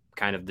they're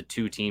kind of the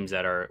two teams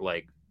that are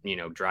like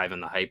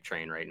driving the hype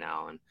train right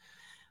now.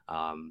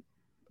 And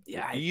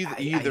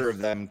either of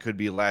them could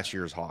be last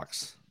year's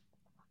Hawks.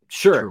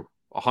 Sure,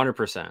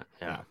 100%.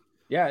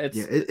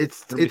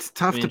 It's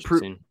tough to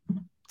prove.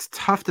 It's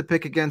tough to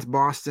pick against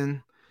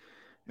Boston,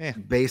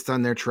 based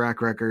on their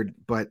track record.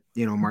 But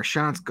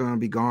Marchand's going to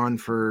be gone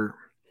for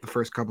the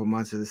first couple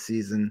months of the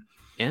season,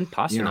 and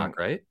Pasternak,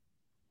 right?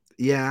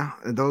 Yeah,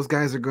 those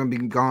guys are going to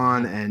be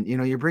gone, and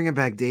you're bringing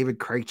back David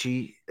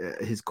Krejci,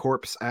 his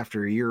corpse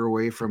after a year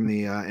away from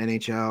the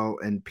NHL,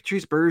 and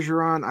Patrice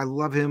Bergeron. I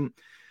love him,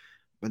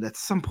 but at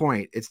some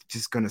point, it's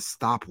just going to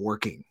stop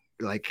working.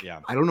 I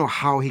don't know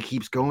how he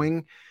keeps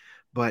going,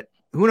 but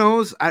who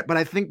knows? But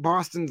I think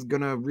Boston's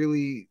going to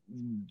really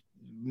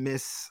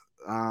miss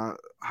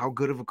how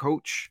good of a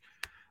coach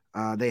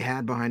they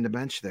had behind the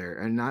bench there.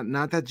 And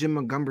not that Jim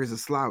Montgomery's a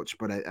slouch,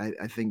 but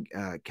I think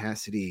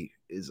Cassidy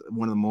is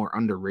one of the more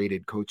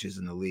underrated coaches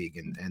in the league,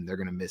 and they're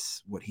going to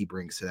miss what he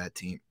brings to that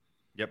team.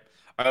 Yep.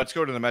 All right, let's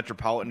go to the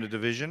Metropolitan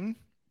Division,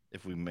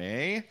 if we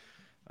may.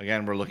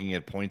 Again, we're looking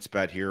at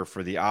PointsBet here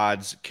for the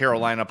odds.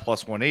 Carolina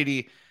plus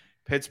 180,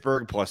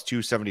 Pittsburgh plus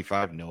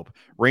 275. Nope.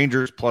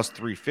 Rangers plus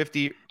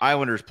 350,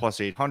 Islanders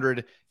plus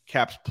 800,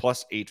 Caps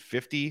plus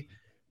 850,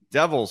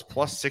 Devils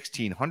plus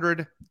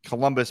 1,600,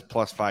 Columbus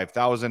plus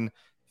 5,000,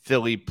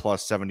 Philly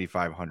plus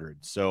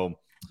 7,500. So,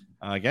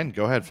 again,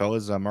 go ahead,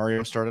 fellas.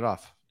 Mario started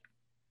off.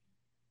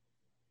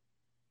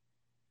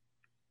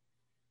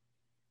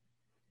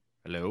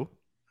 Hello?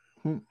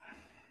 Did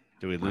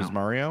we lose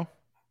Mario?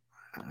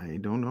 I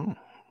don't know.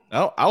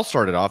 Oh, I'll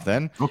start it off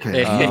then.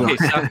 Okay.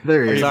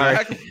 There he is.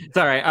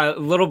 Sorry. A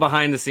little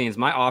behind the scenes.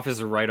 My office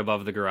is right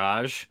above the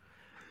garage,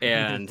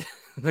 and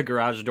the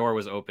garage door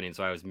was opening,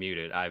 so I was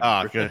muted.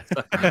 Good.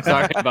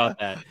 Sorry about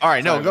that. All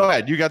right, go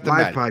ahead. You got the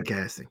live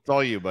podcasting. It's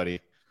all you,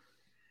 buddy.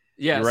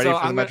 Yeah. You ready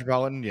for the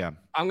Metropolitan? Yeah.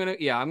 I'm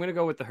gonna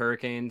go with the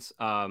Hurricanes.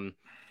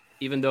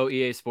 Even though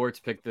EA Sports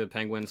picked the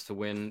Penguins to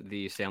win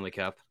the Stanley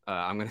Cup,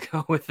 I'm gonna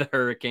go with the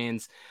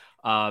Hurricanes.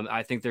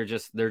 I think they're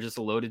just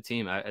a loaded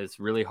team. It's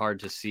really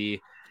hard to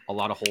see a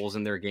lot of holes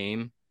in their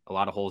game, a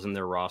lot of holes in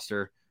their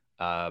roster.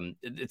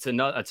 It's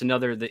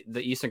another.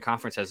 The Eastern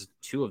Conference has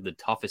two of the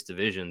toughest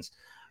divisions.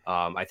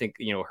 I think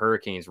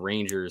Hurricanes,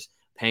 Rangers,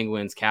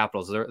 Penguins,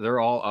 Capitals. They're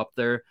all up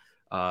there.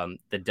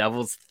 The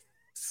Devils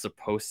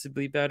supposed to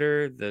be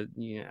better.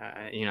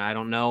 I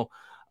don't know.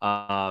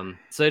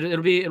 So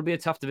it'll be a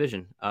tough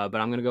division. But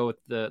I'm gonna go with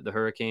the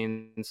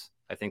Hurricanes.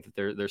 I think that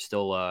they're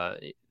still a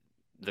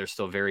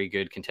very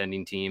good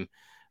contending team.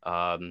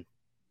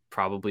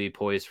 Probably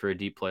poised for a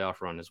deep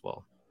playoff run as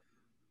well.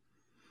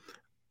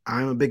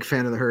 I'm a big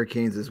fan of the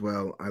Hurricanes as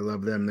well. I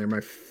love them. They're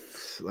my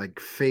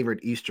favorite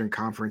Eastern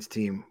Conference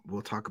team.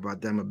 We'll talk about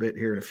them a bit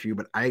here in a few,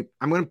 but I'm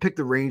going to pick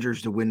the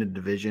Rangers to win the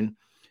division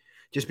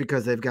just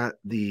because they've got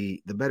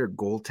the better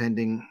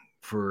goaltending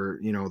for,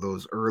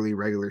 those early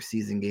regular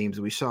season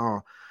games. We saw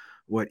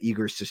what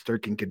Igor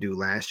Shesterkin could do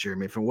last year. I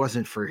mean, if it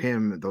wasn't for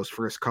him, those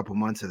first couple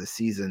months of the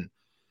season,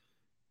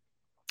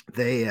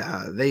 they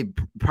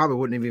probably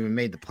wouldn't have even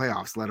made the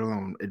playoffs, let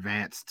alone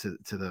advance to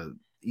the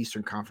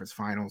Eastern Conference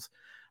Finals.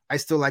 I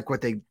still like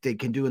what they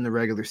can do in the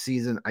regular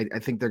season. I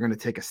think they're going to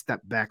take a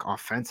step back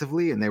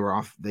offensively, and they were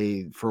off.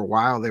 For a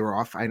while they were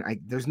off.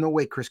 There's no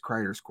way Chris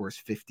Kreider scores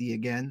 50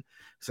 again,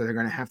 so they're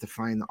going to have to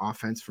find the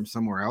offense from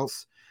somewhere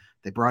else.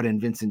 They brought in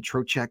Vincent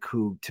Trocheck,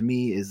 who to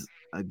me is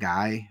a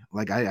guy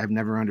like I've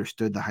never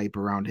understood the hype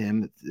around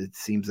him. It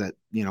seems that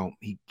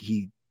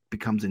he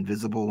becomes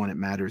invisible when it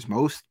matters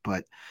most.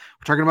 But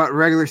we're talking about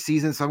regular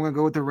season, so I'm going to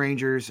go with the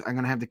Rangers. I'm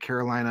going to have the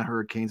Carolina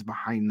Hurricanes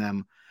behind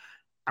them.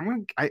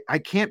 I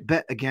can't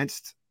bet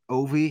against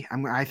Ovi.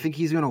 I think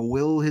he's going to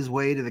will his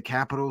way to the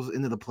Capitals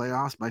into the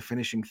playoffs by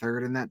finishing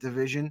third in that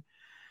division.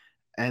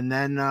 And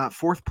then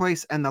fourth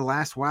place and the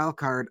last wild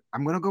card,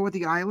 I'm going to go with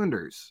the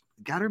Islanders.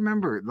 Got to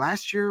remember,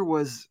 last year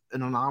was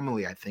an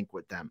anomaly, I think,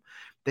 with them.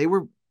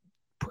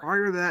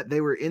 Prior to that,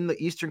 they were in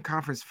the Eastern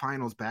Conference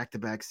Finals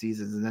back-to-back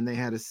seasons, and then they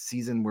had a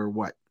season where,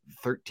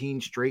 13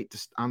 straight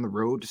on the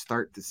road to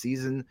start the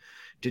season,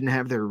 didn't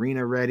have their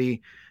arena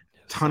ready,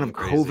 ton of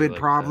COVID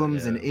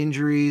problems and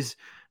injuries.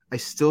 I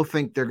still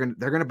think they're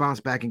gonna bounce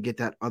back and get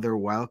that other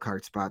wild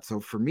card spot. So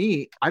for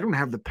me, I don't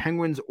have the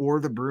Penguins or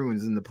the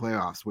Bruins in the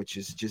playoffs, which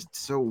is just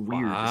so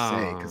weird to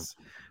say, because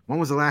when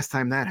was the last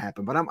time that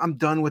happened? But I'm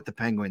done with the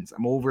Penguins.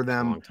 I'm over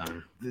them. Long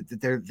time.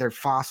 They're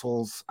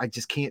fossils. I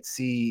just can't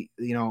see,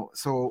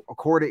 So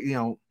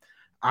according,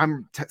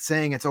 I'm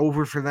saying it's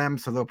over for them,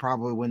 so they'll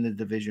probably win the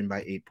division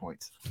by 8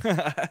 points.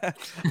 I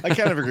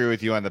kind of agree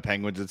with you on the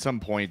Penguins. At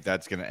some point,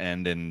 that's going to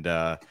end,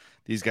 and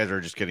these guys are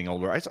just getting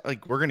older.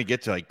 We're going to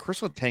get to Chris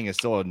Letang is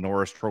still a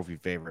Norris Trophy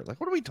favorite.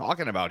 What are we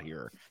talking about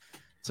here?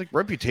 It's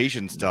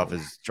reputation stuff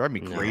is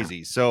driving me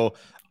crazy. So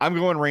I'm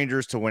going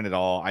Rangers to win it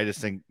all. I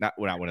just think not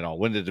win it all,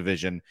 win the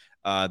division.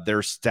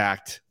 They're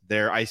stacked.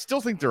 I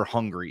still think they're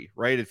hungry,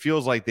 right? It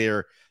feels like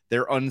they're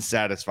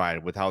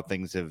unsatisfied with how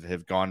things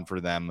have gone for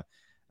them.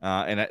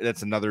 And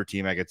that's another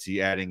team I could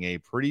see adding a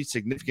pretty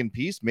significant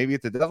piece, maybe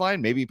at the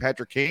deadline, maybe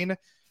Patrick Kane.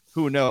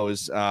 Who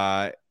knows?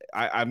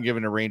 I'm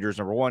giving the Rangers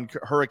number 1,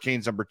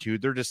 Hurricanes number 2.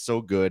 They're just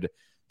so good.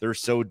 They're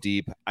so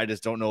deep. I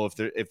just don't know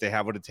if they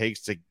have what it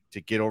takes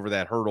to get over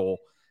that hurdle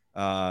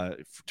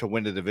to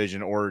win the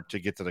division or to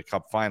get to the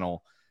Cup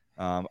final.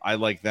 I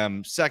like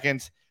them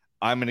second.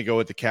 I'm going to go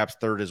with the Caps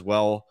third as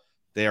well.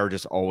 They are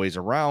just always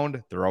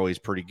around. They're always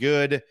pretty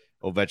good.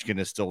 Ovechkin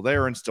is still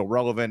there and still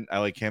relevant. I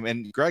like him.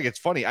 And Greg, it's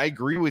funny. I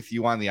agree with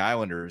you on the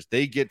Islanders.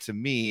 They get to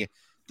me.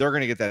 They're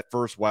going to get that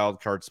first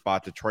wild card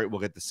spot. Detroit will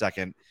get the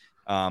second.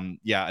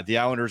 The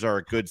Islanders are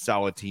a good,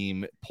 solid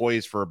team,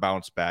 poised for a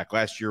bounce back.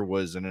 Last year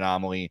was an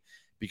anomaly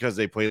because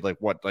they played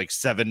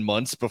 7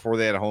 months before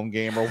they had a home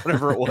game or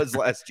whatever it was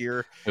last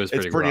year.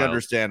 It's pretty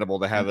understandable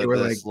to have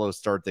a slow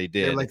start they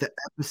did. They're the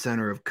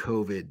epicenter of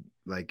COVID,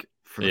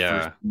 for the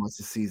first months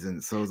of the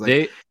season. So it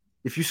was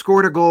if you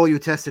scored a goal, you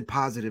tested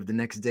positive the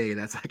next day.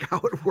 That's how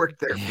it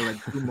worked there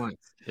for 2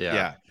 months.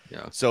 Yeah.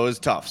 So it's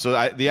tough.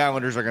 So the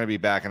Islanders are going to be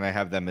back, and I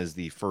have them as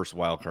the first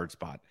wild card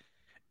spot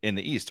in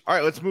the East. All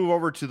right, let's move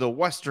over to the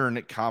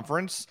Western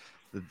Conference,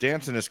 the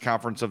dancingest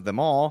conference of them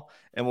all,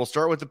 and we'll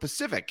start with the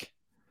Pacific.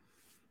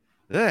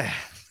 This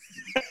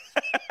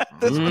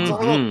one's a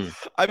little,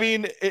 I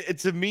mean,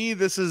 to me,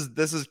 this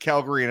is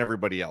Calgary and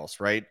everybody else,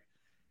 right?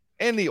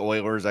 And the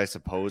Oilers, I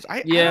suppose.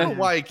 I don't know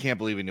why I can't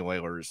believe in the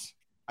Oilers.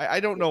 I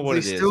don't know what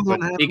it is.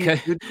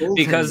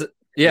 Because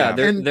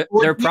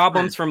their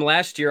problems from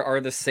last year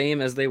are the same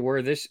as they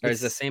were this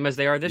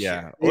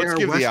year. Let's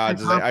give the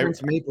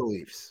odds. Maple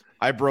Leafs.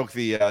 I broke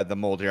the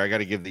mold here. I got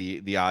to give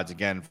the odds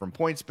again from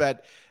PointsBet.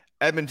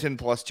 Edmonton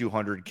plus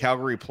 200,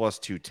 Calgary plus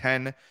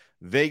 210,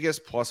 Vegas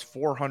plus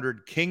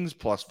 400, Kings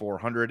plus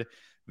 400,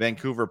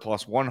 Vancouver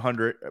plus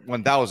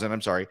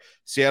 1,000.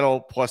 Seattle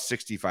plus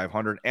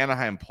 6,500,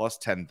 Anaheim plus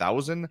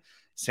 10,000,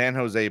 San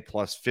Jose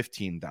plus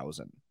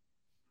 15,000.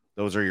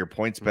 Those are your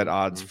PointsBet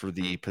odds for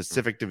the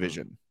Pacific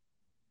Division.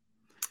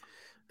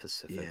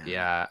 Pacific.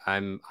 Yeah,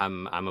 I'm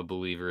a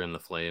believer in the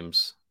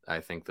Flames. I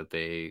think that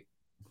they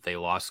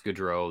lost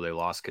Gaudreau, they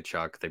lost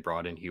Tkachuk, they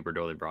brought in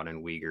Huberdeau, they brought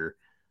in Weegar,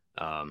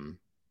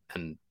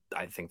 and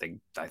I think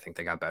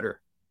they got better.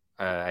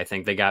 I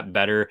think they got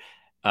better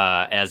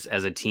as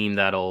a team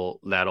that'll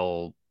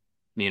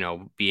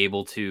be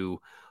able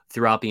to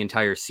throughout the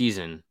entire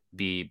season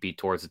be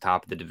towards the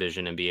top of the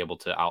division and be able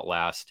to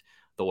outlast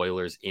the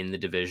Oilers in the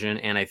division.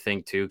 And I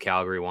think too,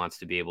 Calgary wants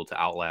to be able to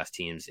outlast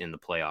teams in the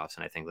playoffs.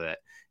 And I think that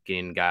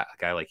getting a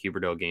guy like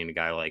Huberdeau, getting a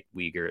guy like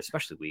Weegar,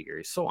 especially Weegar,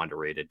 he's so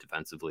underrated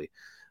defensively.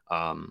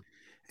 I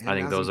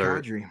think those are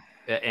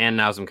and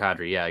Nazem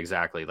Kadri. Yeah,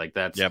 exactly.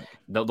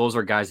 Those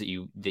are guys that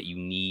you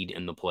need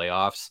in the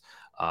playoffs.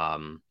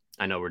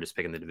 I know we're just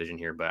picking the division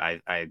here, but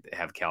I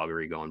have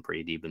Calgary going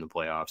pretty deep in the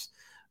playoffs.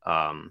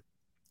 I'm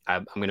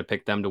going to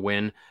pick them to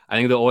win. I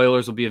think the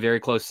Oilers will be a very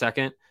close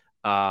second.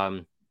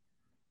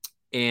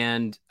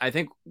 And I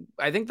think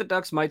the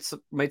Ducks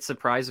might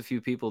surprise a few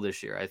people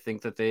this year. I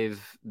think that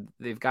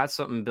they've got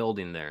something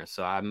building there.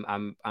 So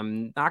I'm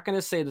not going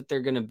to say that they're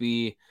going to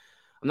be.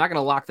 I'm not going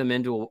to lock them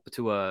into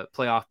a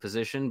playoff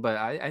position, but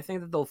I think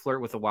that they'll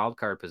flirt with a wild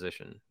card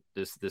position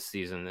this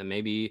season and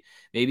maybe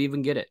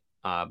even get it.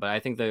 But I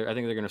think they're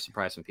going to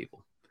surprise some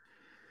people.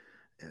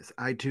 Yes,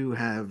 I too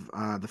have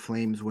the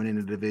Flames winning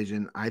the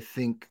division. I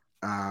think,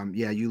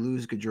 you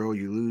lose Gaudreau,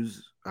 you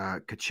lose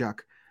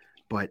Tkachuk,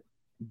 but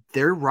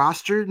their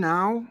roster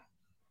now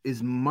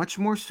is much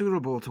more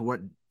suitable to what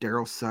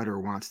Daryl Sutter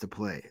wants to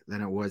play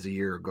than it was a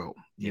year ago.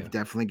 You've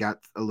definitely got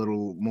a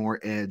little more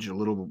edge,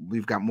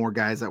 we've got more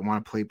guys that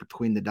want to play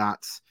between the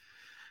dots.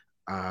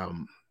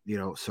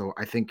 So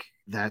I think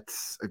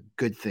that's a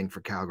good thing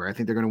for Calgary. I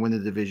think they're going to win the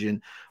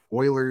division.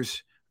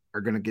 Oilers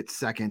are going to get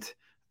second.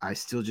 I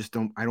still just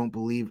don't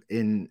believe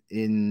in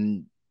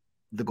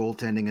the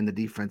goaltending and the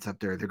defense up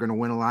there. They're going to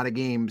win a lot of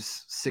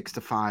games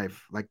 6-5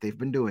 like they've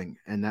been doing,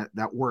 and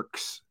that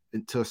works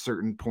to a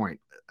certain point.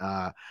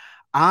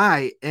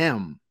 I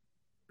am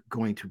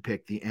going to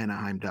pick the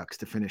Anaheim Ducks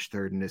to finish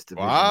third in this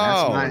division.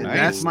 Wow,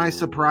 that's my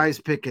surprise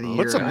pick of the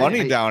year. Put some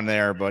money down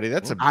there, buddy.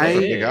 That's a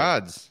big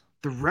odds.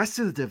 The rest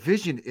of the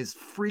division is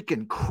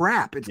freaking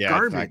crap. It's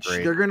garbage.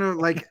 They're gonna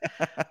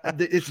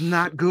it's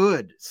not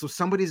good. So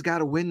somebody's got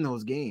to win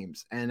those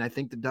games, and I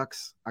think the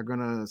Ducks are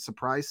gonna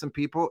surprise some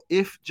people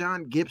if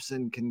John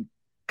Gibson can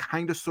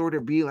kind of sort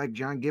of be like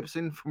John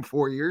Gibson from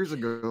 4 years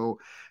ago.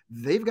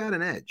 They've got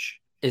an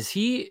edge. Is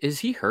he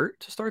hurt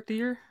to start the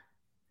year?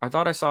 I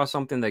thought I saw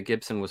something that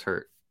Gibson was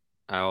hurt.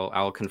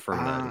 I'll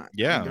confirm that.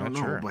 Yeah, I don't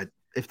know, but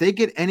if they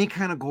get any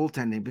kind of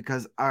goaltending,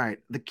 because all right,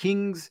 the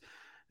Kings.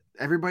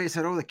 Everybody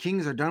said, "Oh, the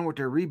Kings are done with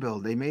their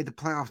rebuild. They made the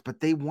playoffs,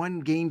 but they won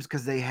games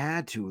because they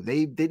had to.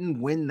 They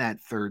didn't win that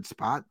third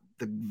spot.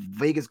 The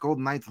Vegas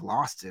Golden Knights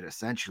lost it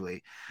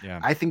essentially. Yeah,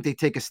 I think they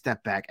take a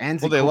step back. And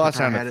they lost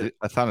on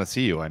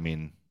Athanasiou. I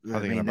mean, how are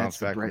they going to bounce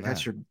back?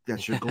 That's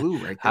your glue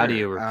right there. How do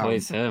you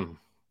replace him?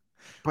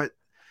 But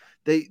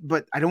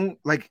I don't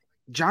like.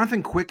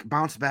 Jonathan Quick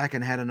bounced back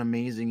and had an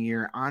amazing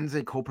year.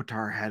 Anze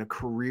Kopitar had a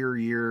career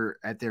year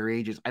at their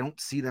ages. I don't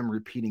see them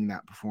repeating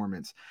that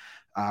performance.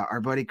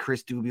 Our buddy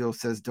Chris Dubio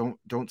says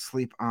don't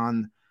sleep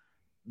on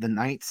the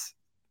Knights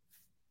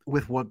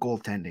with what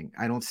goaltending.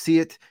 I don't see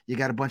it. You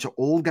got a bunch of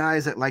old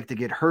guys that like to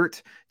get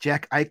hurt.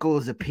 Jack Eichel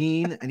is a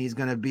peen, and he's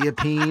going to be a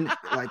peen.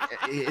 Like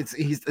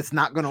it's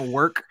not going to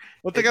work.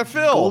 But they got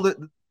Phil.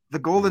 The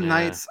Golden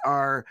Knights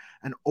are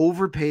an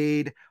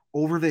overpaid,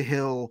 over the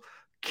hill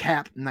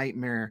cap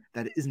nightmare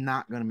that is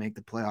not going to make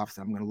the playoffs.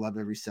 I'm going to love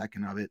every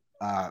second of it.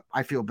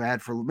 I feel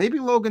bad for maybe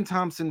Logan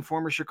Thompson,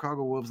 former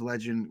Chicago Wolves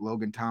legend.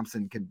 Logan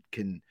Thompson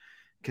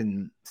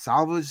can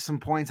salvage some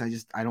points.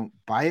 I don't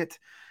buy it.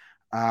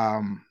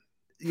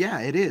 Yeah,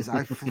 it is.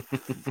 I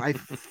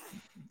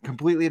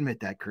completely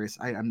admit that, Chris.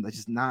 I'm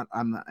just not.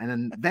 And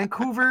then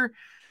Vancouver.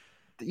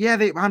 Yeah,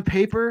 they on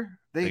paper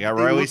they got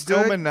Riley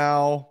Stillman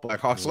now.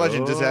 Blackhawks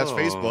legend just asked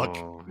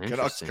Facebook.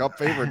 Canucks Cup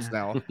favorites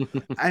now.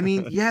 I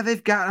mean, yeah,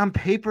 they've got on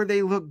paper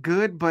they look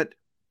good, but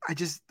I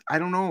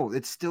don't know.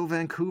 It's still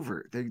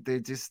Vancouver.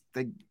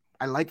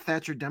 I like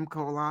Thatcher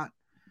Demko a lot.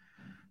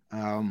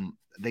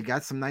 They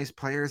got some nice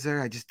players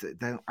there.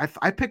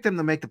 I picked them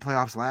to make the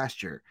playoffs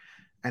last year,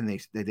 and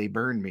they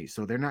burned me.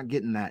 So they're not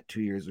getting that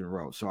 2 years in a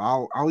row. So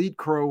I'll eat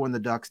crow when the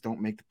Ducks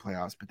don't make the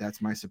playoffs, but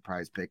that's my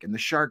surprise pick. And the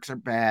Sharks are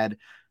bad,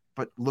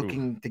 but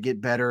looking to get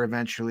better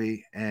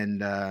eventually.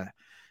 And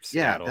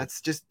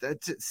that's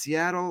it.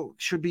 Seattle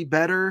should be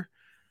better.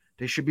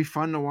 They should be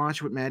fun to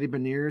watch with Matty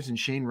Beniers and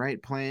Shane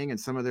Wright playing and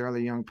some of their other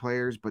young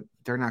players, but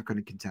they're not going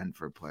to contend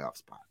for a playoff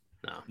spot.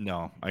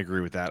 No, I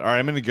agree with that. All right,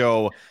 I'm going to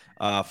go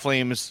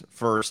Flames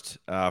first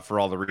for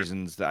all the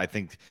reasons that I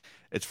think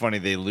it's funny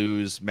they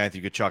lose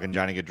Matthew Tkachuk and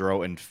Johnny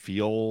Gaudreau and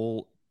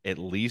feel at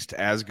least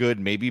as good,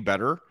 maybe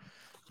better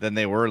than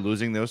they were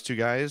losing those two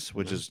guys,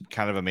 which is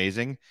kind of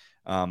amazing.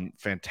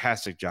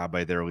 Fantastic job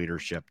by their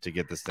leadership to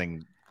get this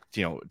thing,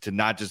 to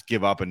not just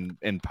give up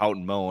and pout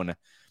and moan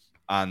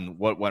on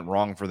what went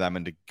wrong for them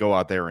and to go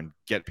out there and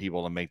get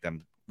people to make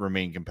them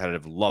remain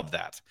competitive. Love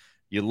that.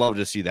 You love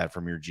to see that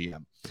from your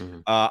GM.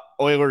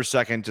 Oilers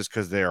second, just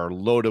because they are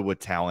loaded with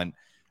talent.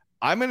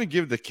 I'm going to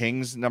give the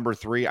Kings number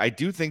 3. I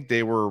do think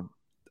they were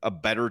a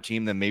better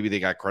team than maybe they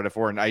got credit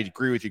for. And I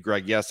agree with you,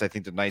 Greg. Yes, I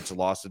think the Knights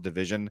lost the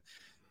division,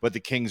 but the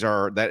Kings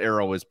that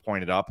arrow is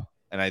pointed up.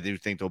 And I do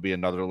think there'll be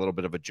another little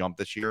bit of a jump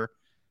this year.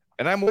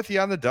 And I'm with you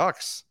on the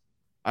Ducks.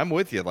 I'm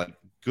with you. Like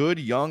good,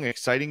 young,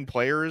 exciting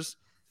players.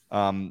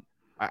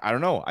 I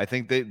don't know. I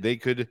think they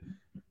could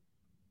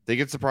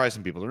surprise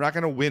some people. They're not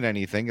going to win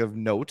anything of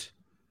note,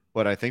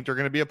 but I think they're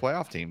going to be a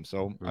playoff team.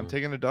 So I'm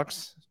taking the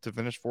Ducks to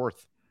finish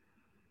 4th.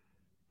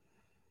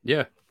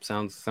 Yeah,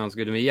 sounds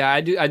good to me. Yeah,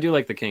 I do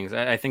like the Kings.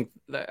 I think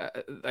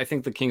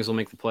the Kings will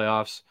make the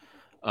playoffs.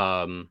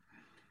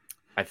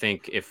 I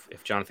think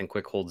if Jonathan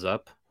Quick holds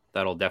up,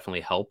 that'll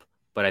definitely help.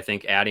 But I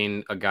think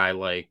adding a guy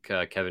like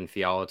Kevin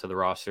Fiala to the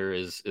roster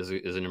is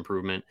an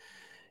improvement.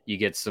 You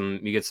get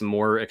some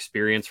more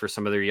experience for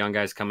some of their young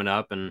guys coming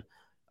up, and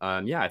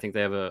I think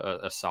they have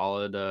a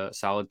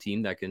solid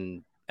team that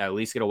can at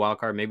least get a wild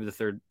card, maybe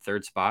the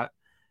third spot.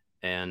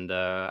 And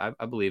I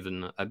believe in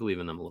them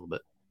a little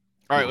bit.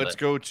 All right, let's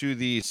go to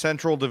the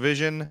Central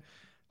Division,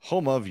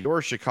 home of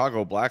your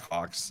Chicago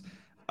Blackhawks.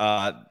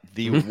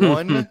 The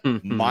one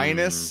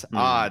minus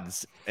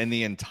odds in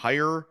the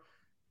entire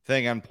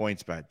thing on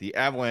PointsBet. The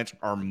Avalanche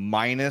are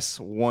minus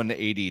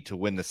 180 to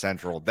win the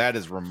Central. That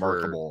is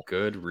remarkable. For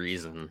good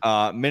reason.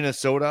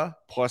 Minnesota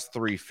plus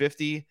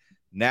 350,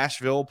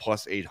 Nashville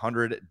plus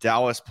 800,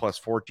 Dallas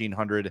plus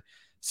 1400,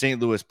 St.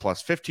 Louis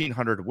plus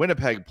 1,500,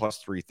 Winnipeg plus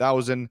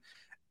 3,000,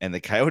 and the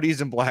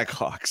Coyotes and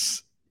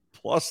Blackhawks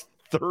plus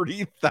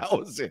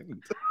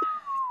 30,000.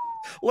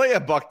 Lay a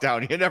buck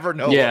down. You never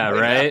know. Yeah,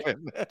 right.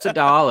 It's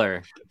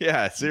 $1.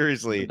 Yeah,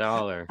 seriously.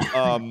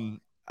 $1.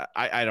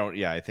 I don't.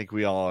 Yeah, I think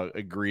we all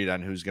agreed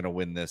on who's going to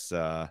win this.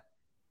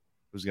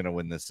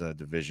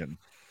 Division.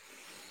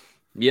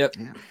 Yep.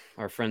 Yeah.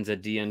 Our friends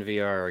at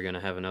DNVR are going to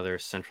have another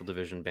Central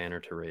Division banner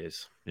to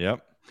raise.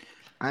 Yep.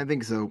 I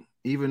think so.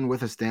 Even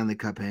with a Stanley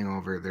Cup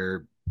hangover,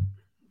 they're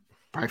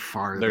by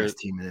far the best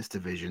team in this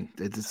division.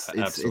 It's the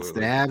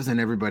Avs and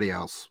everybody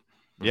else.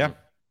 Yeah.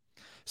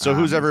 So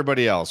who's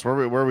everybody else? Where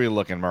are we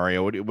looking,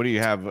 Mario? What do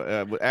you have?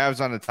 Avs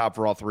on the top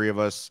for all three of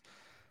us.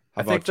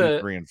 How about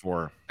 2, 3, and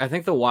 4? I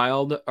think the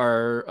Wild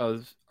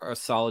are a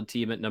solid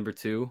team at number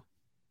 2.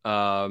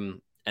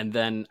 And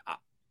then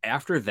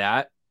after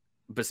that,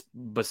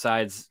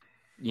 besides,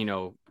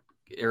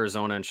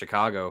 Arizona and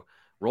Chicago,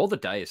 roll the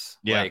dice.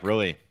 Yeah,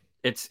 really.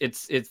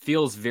 It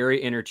feels very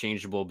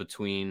interchangeable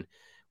between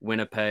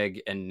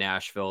Winnipeg and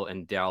Nashville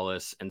and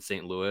Dallas and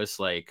St. Louis.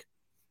 Like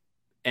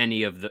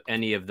any of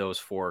those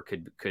 4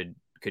 could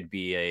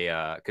be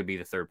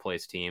the third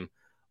place team.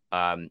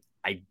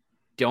 I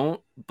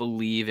don't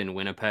believe in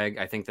Winnipeg.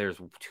 I think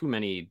there's too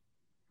many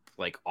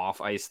like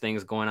off ice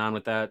things going on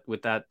with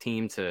that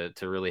team to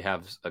really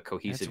have a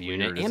cohesive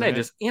unit. And I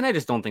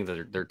just don't think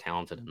that they're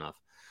talented enough.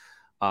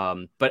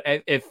 But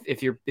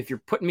if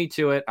you're putting me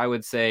to it, I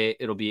would say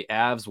it'll be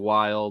Avs,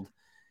 Wild.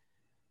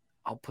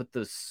 I'll put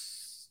the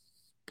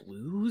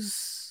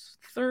Blues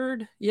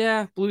third.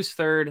 Yeah, Blues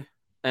third.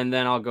 And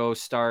then I'll go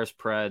Stars,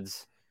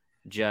 Preds,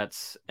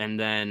 Jets. And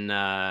then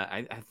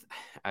I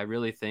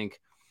really think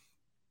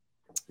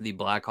the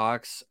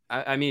Blackhawks.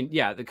 I mean,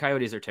 yeah, the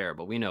Coyotes are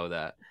terrible. We know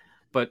that.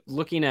 But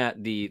looking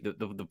at the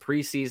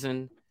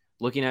preseason,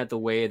 looking at the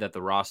way that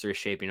the roster is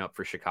shaping up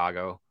for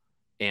Chicago,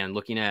 and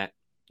looking at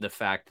the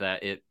fact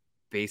that it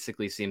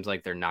basically seems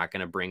like they're not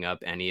going to bring up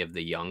any of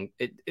the young,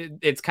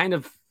 it's kind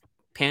of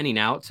panning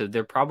out. So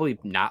they're probably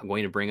not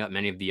going to bring up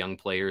many of the young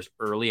players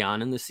early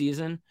on in the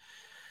season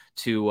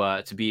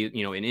to be,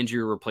 an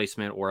injury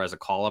replacement or as a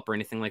call up or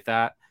anything like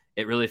that.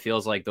 It really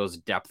feels like those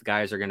depth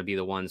guys are going to be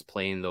the ones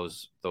playing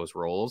those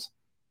roles.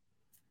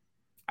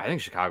 I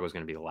think Chicago is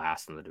going to be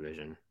last in the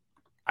division.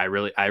 I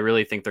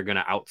really think they're going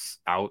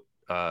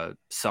to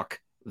suck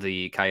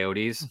the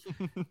Coyotes,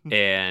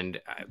 and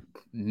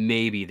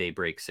maybe they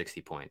break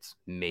 60 points.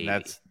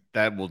 Maybe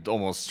that will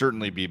almost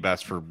certainly be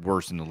best for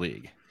worse in the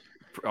league.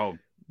 Oh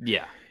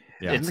yeah.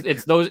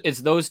 It's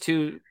those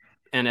two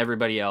and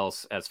everybody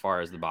else as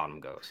far as the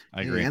bottom goes.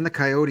 I agree. And the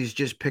Coyotes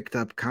just picked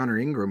up Connor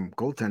Ingram,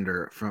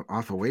 goaltender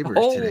off of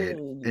waivers today,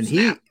 and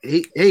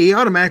he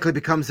automatically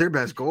becomes their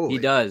best goalie. He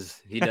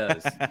does.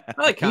 I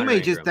like Connor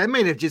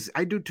Ingram.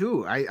 I do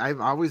too.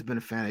 I've always been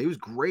a fan. He was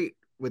great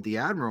with the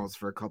Admirals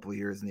for a couple of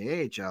years in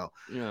the AHL.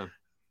 Yeah,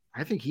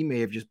 I think he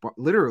may have just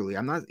literally.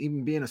 I'm not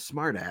even being a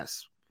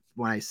smartass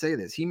when I say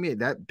this. He made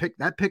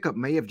that pickup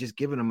may have just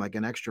given him like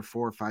an extra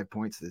 4 or 5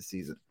 points this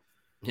season.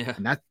 Yeah,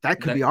 and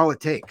that could be all it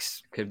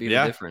takes. Could be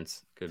the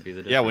difference. Could be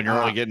the difference. Yeah, when you're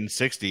only getting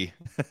 60,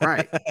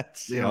 right?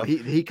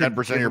 He could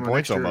 10% of your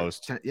points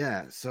almost. 10,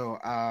 yeah. So,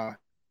 all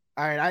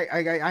right,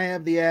 I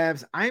have the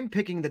Avs. I'm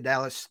picking the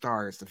Dallas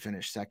Stars to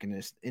finish second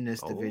in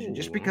this division,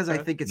 just because I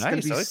think it's going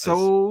to be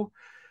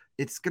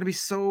it's going to be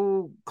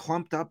so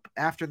clumped up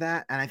after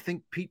that, and I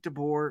think Pete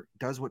DeBoer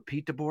does what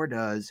Pete DeBoer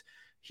does.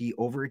 He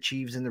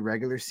overachieves in the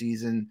regular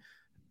season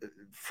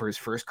for his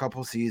first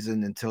couple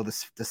seasons until the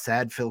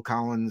sad Phil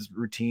Collins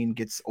routine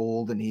gets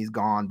old and he's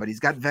gone, but he's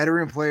got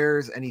veteran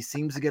players and he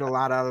seems to get a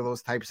lot out of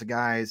those types of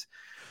guys.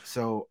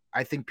 So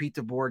I think Pete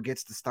DeBoer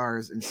gets the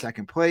Stars in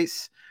second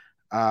place.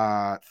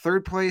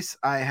 Third place,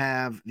 I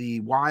have the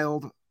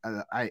Wild.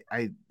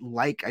 I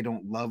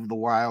don't love the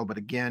Wild, but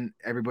again,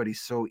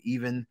 everybody's so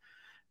even.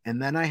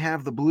 And then I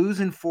have the Blues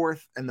in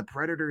fourth and the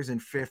Predators in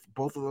fifth,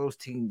 both of those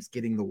teams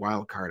getting the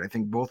wild card. I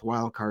think both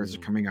wild cards are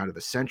coming out of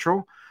the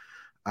Central.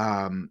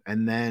 And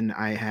then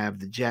I have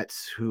the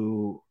Jets,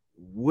 who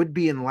would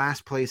be in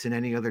last place in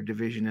any other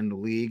division in the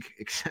league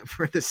except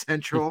for the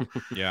Central.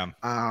 Yeah.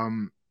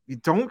 You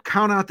don't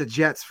count out the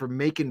Jets for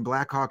making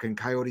Blackhawk and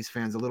Coyotes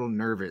fans a little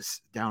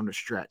nervous down the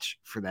stretch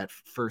for that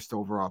first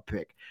overall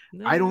pick.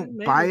 No, I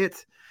don't buy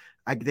it.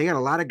 They got a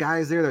lot of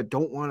guys there that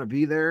don't want to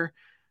be there.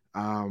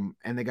 And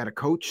they got a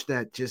coach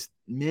that just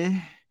meh.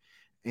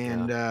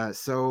 And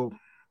so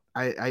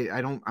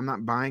I'm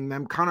not buying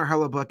them. Connor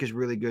Hellebuck is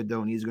really good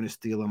though, and he's going to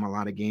steal them a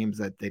lot of games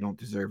that they don't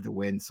deserve to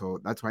win. So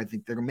that's why I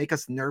think they're going to make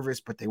us nervous,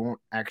 but they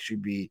won't actually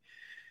be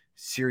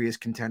serious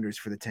contenders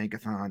for the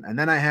Tankathon. And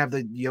then I have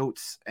the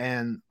Yotes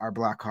and our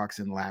Blackhawks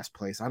in last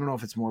place. I don't know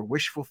if it's more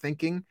wishful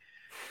thinking,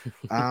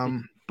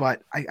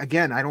 but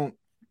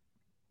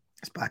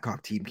this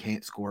Blackhawk team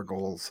can't score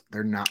goals.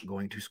 They're not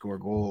going to score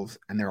goals,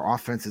 and their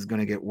offense is going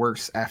to get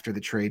worse after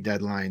the trade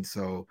deadline.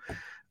 So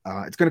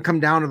it's going to come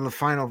down to the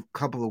final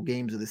couple of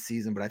games of the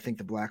season, but I think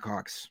the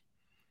Blackhawks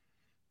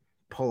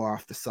pull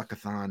off the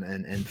suckathon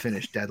and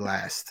finish dead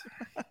last.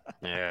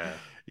 Yeah.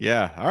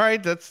 Yeah. All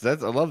right. That's I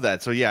love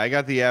that. So yeah, I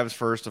got the Avs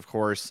first, of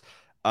course.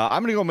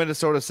 I'm going to go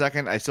Minnesota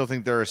second. I still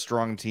think they're a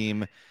strong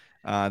team.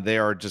 They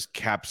are just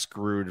cap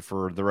screwed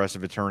for the rest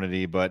of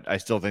eternity, but I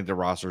still think the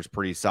roster is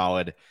pretty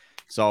solid.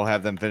 So I'll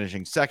have them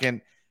finishing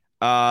second.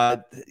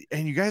 And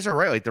you guys are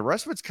right. Like the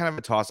rest of it's kind of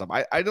a toss up.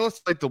 I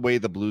just like the way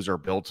the Blues are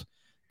built.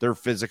 They're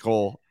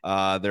physical.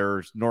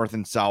 They're north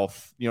and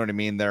south. You know what I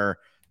mean? They're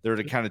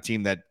the kind of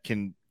team that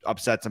can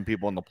upset some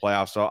people in the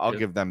playoffs. So I'll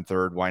give them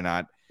third. Why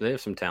not? They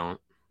have some talent.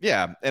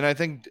 Yeah. And I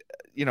think,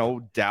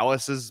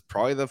 Dallas is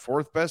probably the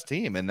fourth best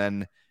team. And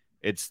then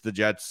it's the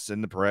Jets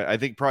and I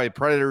think probably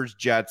Predators,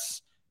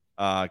 Jets,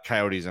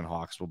 Coyotes, and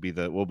Hawks will be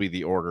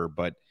the order.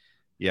 But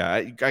yeah,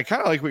 I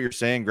kind of like what you're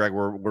saying, Greg,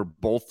 where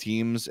both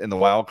teams in the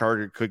wild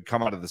card could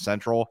come out of the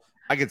Central.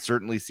 I could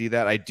certainly see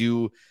that. I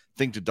do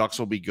think the Ducks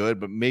will be good,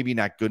 but maybe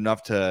not good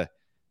enough to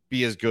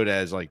be as good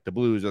as like the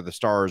Blues or the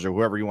Stars or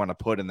whoever you want to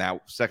put in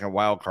that second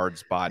wild card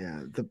spot.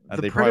 Yeah, the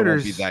they Predators, probably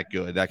won't be that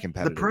good, that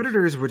competitive. The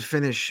Predators would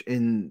finish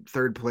in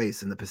third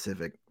place in the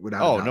Pacific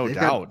without a doubt. No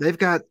doubt. They've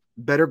got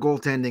better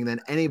goaltending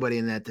than anybody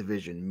in that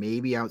division,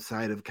 maybe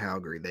outside of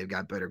Calgary. They've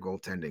got better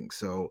goaltending.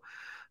 So,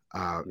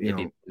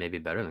 maybe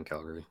better than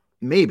Calgary.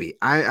 Maybe.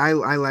 I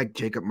like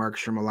Jacob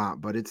Markstrom a lot,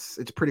 but it's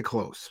pretty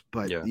close.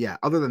 But yeah,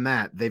 other than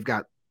that, they've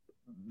got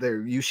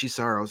their Yushi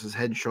Saros is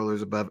head and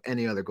shoulders above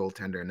any other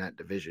goaltender in that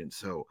division.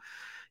 So,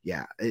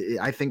 yeah,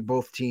 I think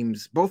both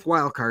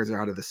wild cards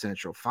are out of the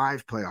Central.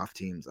 5 playoff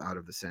teams out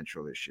of the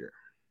Central this year.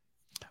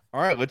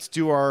 All right, let's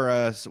do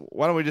our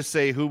why don't we just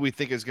say who we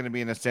think is going to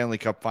be in a Stanley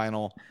Cup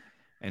final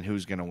and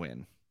who's going to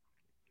win?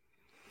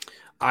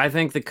 I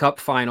think the Cup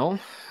final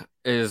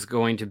is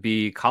going to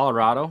be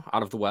Colorado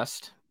out of the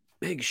West.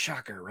 Big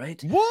shocker,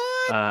 right?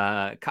 What?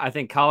 I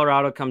think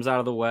Colorado comes out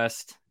of the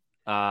West,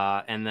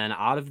 and then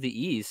out of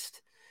the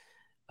East,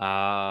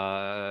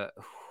 I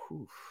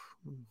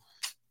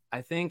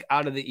think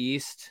out of the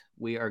East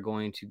we are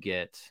going to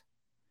get.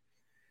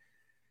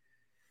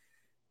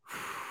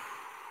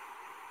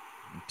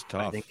 It's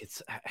tough. I think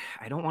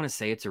I don't want to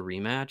say it's a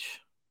rematch,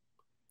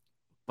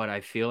 but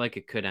I feel like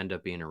it could end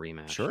up being a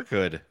rematch. Sure, it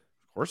could. Of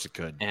course, it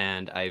could.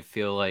 And I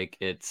feel like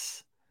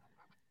it's.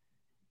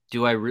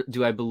 Do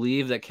I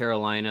believe that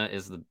Carolina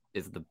is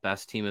the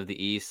best team of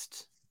the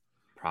East?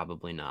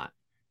 Probably not.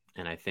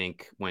 And I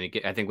think when you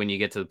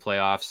get to the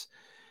playoffs,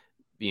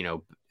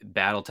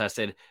 battle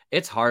tested,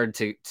 it's hard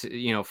to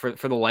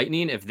for the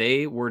Lightning, if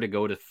they were to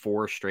go to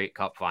 4 straight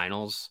Cup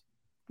finals,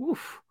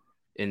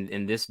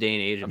 in this day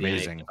and age of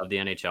the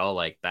NHL,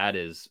 like that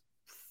is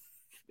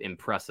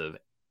impressive.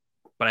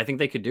 But I think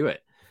they could do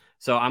it.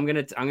 So I'm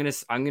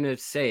gonna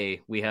say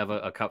we have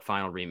a Cup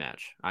final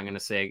rematch. I'm gonna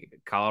say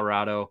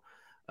Colorado.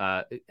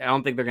 I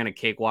don't think they're going to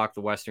cakewalk the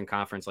Western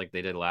Conference like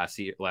they did last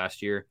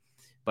year,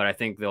 but I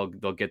think they'll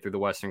get through the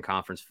Western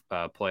Conference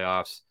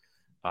playoffs,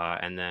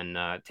 and then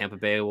Tampa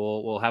Bay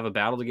will have a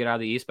battle to get out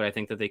of the East, but I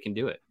think that they can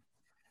do it.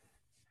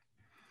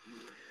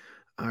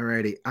 All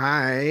righty,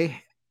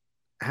 I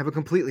have a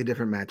completely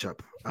different matchup.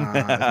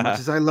 As much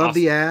as I love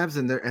the Avs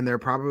and they're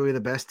probably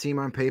the best team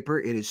on paper,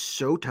 it is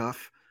so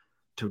tough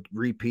to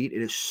repeat.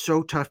 It is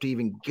so tough to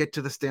even get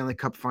to the Stanley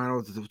Cup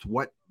Finals.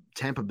 What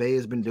Tampa Bay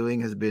has been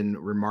doing has been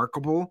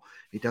remarkable.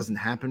 It doesn't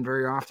happen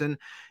very often.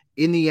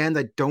 In the end,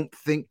 I don't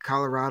think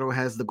Colorado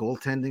has the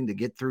goaltending to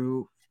get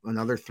through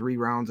another 3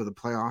 rounds of the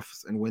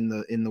playoffs and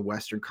win in the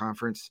Western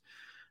Conference.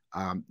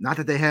 Not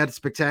that they had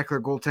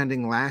spectacular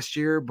goaltending last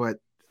year, but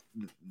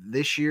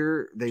this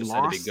year they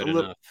lost a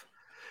little.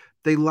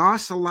 They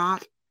lost a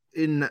lot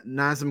in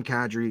Nazem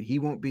Kadri. He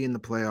won't be in the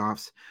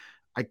playoffs.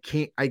 I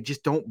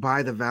just don't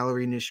buy the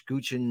Valerie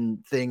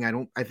Nichushkin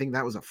thing. I think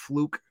that was a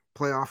fluke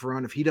playoff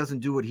run. If he doesn't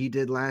do what he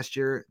did last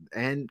year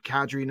and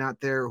Kadri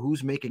not there,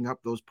 who's making up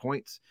those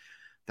points?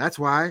 That's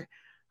why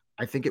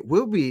I think it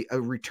will be a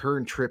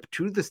return trip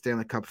to the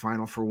Stanley Cup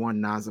final for one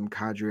Nazem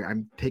Kadri.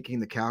 I'm picking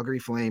the Calgary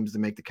Flames to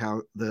make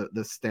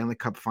the Stanley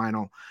Cup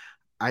final.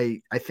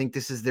 I think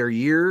this is their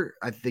year.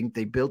 I think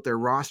they built their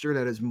roster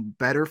that is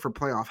better for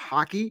playoff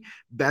hockey,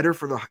 better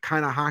for the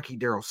kind of hockey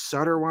Daryl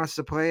Sutter wants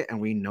to play, and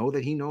we know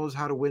that he knows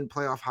how to win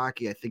playoff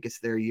hockey. I think it's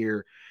their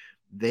year.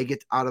 They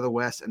get out of the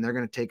West, and they're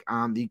going to take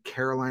on the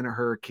Carolina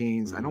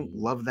Hurricanes. I don't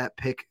love that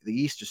pick. The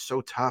East is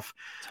so tough.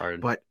 It's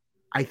hard. But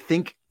I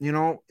think,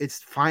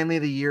 it's finally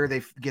the year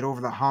they get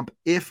over the hump.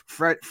 If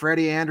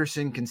Freddie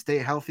Anderson can stay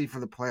healthy for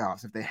the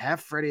playoffs, if they have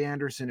Freddie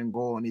Anderson in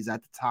goal and he's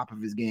at the top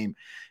of his game,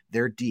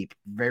 they're deep,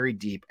 very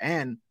deep.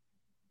 And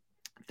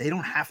they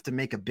don't have to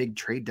make a big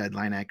trade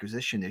deadline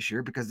acquisition this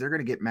year because they're going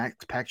to get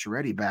Max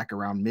Pacioretty back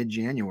around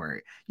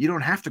mid-January. You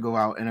don't have to go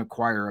out and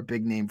acquire a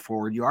big name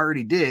forward. You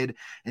already did,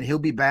 and he'll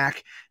be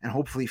back and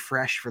hopefully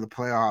fresh for the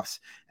playoffs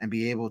and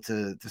be able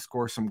to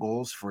score some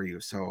goals for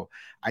you. So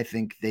I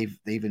think they've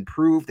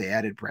improved. They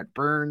added Brett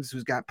Burns,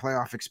 who's got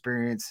playoff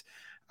experience.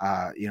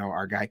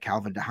 Our guy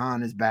Calvin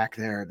DeHaan is back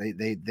there.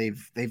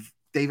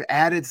 They've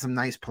added some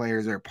nice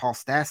players there. Paul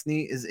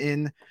Stastny is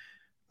in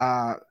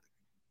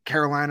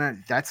Carolina.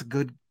 That's a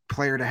good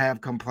player to have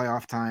come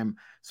playoff time.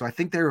 So I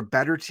think they're a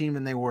better team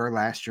than they were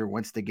last year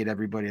once they get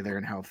everybody there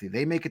and healthy.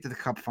 They make it to the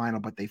Cup final,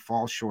 but they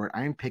fall short.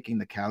 I am picking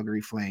the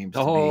Calgary Flames to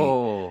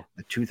be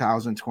the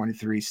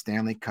 2023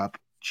 Stanley Cup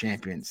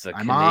champions.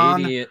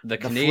 The the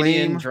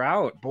Canadian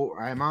drought.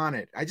 I'm on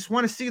it. I just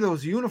want to see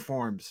those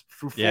uniforms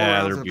through 4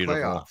 rounds of the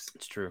playoffs.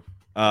 It's true.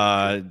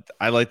 I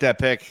like that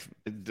pick.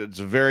 It's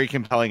a very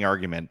compelling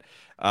argument.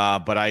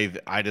 But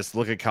I just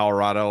look at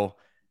Colorado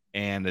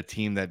and a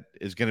team that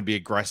is going to be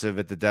aggressive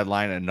at the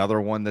deadline.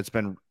 Another one that's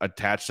been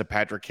attached to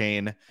Patrick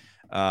Kane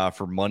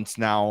for months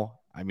now.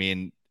 I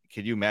mean,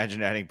 can you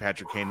imagine adding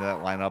Patrick Kane to that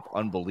lineup?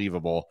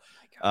 Unbelievable.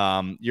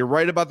 You're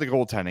right about the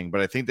goaltending,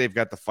 but I think they've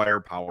got the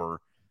firepower,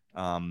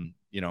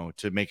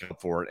 to make up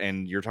for it.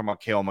 And you're talking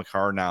about Cale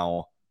Makar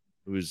now,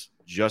 who's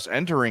just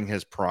entering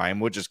his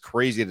prime, which is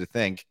crazy to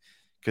think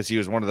because he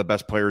was one of the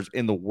best players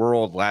in the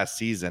world last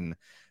season.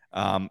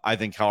 I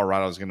think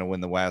Colorado is going to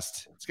win the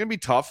West. It's going to be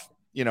tough.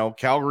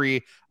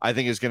 Calgary, I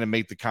think, is going to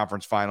make the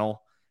conference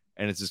final,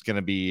 and it's just going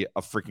to be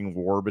a freaking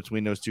war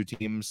between those two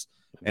teams.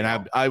 And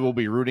I will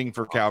be rooting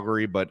for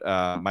Calgary, but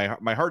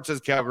my heart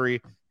says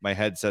Calgary, my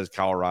head says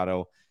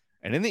Colorado.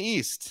 And in the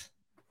East,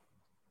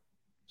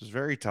 it's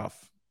very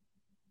tough.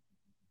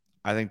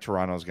 I think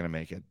Toronto is going to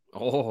make it.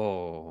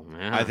 Oh,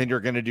 man. I think they're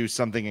going to do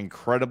something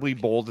incredibly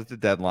bold at the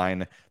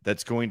deadline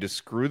that's going to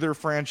screw their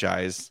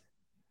franchise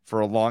for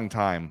a long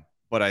time.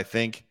 But I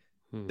think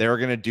they're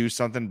going to do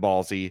something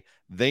ballsy.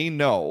 They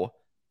know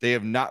they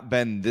have not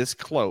been this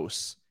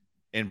close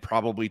in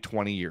probably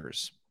 20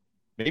 years,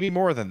 maybe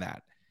more than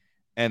that.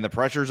 And the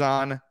pressure's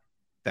on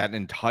that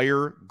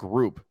entire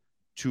group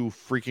to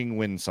freaking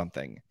win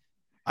something.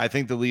 I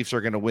think the Leafs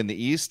are going to win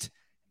the East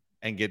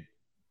and get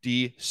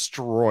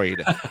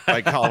destroyed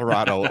by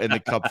Colorado in the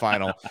Cup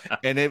final.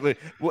 And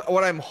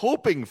what I'm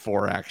hoping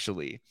for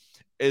actually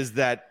is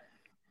that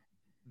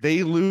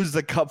they lose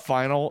the Cup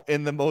final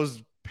in the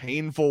most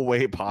painful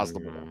way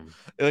possible,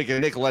 like a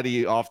Nick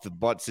Leddy off the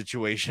butt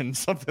situation,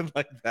 something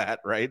like that,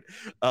 right?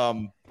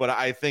 But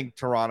I think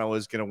Toronto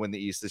is going to win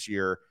the East this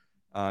year,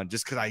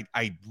 just because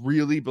I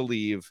really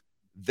believe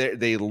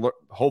they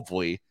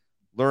hopefully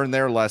learn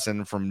their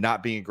lesson from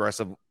not being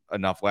aggressive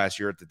enough last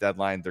year at the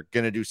deadline. They're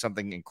going to do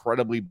something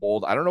incredibly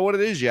bold. I don't know what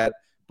it is yet,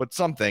 but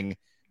something.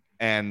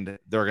 And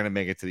they're going to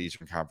make it to the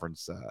Eastern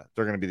Conference.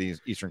 They're going to be the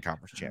Eastern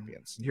Conference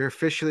champions. You're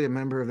officially a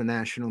member of the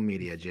national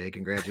media, Jay.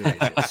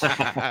 Congratulations.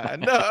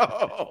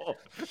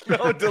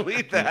 No,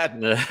 delete that.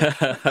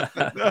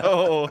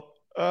 No.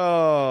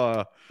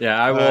 Oh,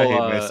 yeah, I will. I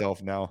hate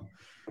myself now.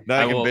 Now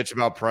I can bitch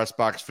about press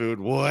box food.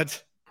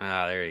 What?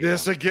 There you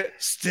this go. Again?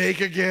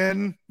 Steak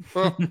again?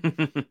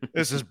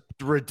 This is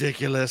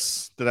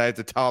ridiculous that I have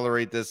to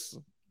tolerate this.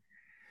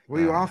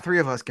 Well, all three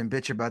of us can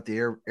bitch about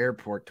the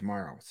airport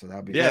tomorrow, so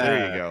that'll be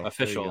there you go.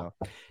 Official. You go.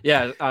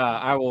 Yeah,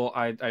 I will.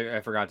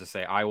 I forgot to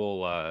say I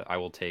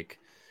will take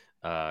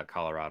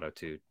Colorado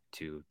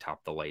to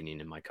top the Lightning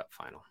in my Cup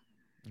final.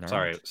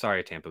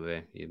 Sorry, Tampa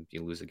Bay,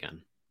 you lose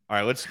again. All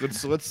right, let's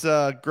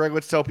Greg,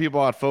 let's tell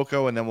people about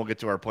FOCO, and then we'll get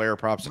to our player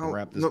props and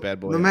wrap this bad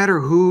boy. No matter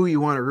who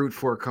you want to root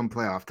for come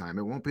playoff time,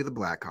 it won't be the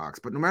Blackhawks,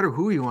 but no matter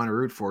who you want to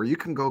root for, you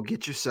can go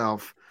get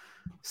yourself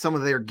some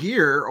of their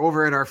gear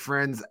over at our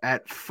friends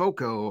at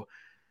FOCO.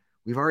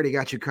 We've already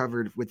got you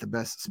covered with the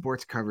best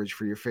sports coverage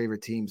for your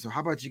favorite team. So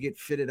how about you get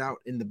fitted out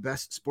in the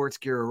best sports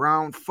gear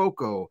around?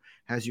 FOCO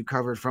has you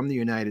covered from the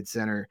United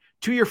Center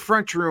to your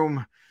front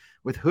room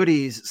with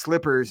hoodies,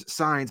 slippers,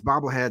 signs,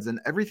 bobbleheads, and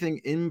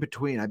everything in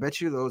between. I bet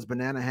you those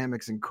banana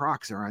hammocks and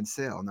Crocs are on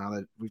sale now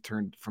that we've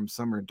turned from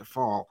summer into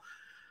fall.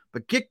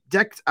 But get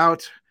decked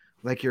out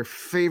like your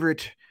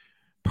favorite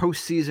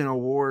postseason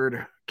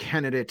award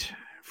candidate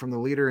from the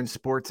leader in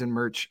sports and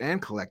merch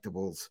and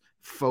collectibles,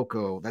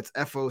 FOCO. That's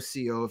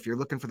FOCO. If you're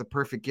looking for the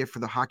perfect gift for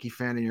the hockey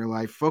fan in your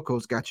life,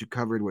 FOCO's got you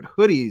covered with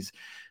hoodies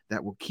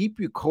that will keep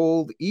you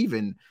cold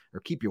or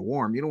keep you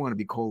warm. You don't want to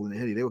be cold in a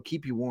hoodie. They will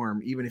keep you warm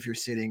even if you're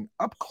sitting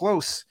up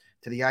close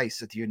to the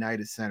ice at the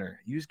United Center.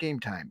 Use Game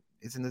Time.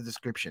 It's in the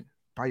description.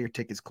 Buy your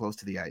tickets close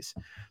to the ice.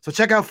 So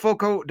check out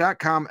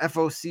FOCO.com,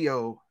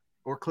 FOCO,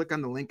 or click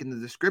on the link in the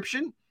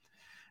description.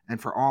 And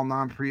for all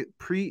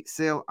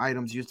pre-sale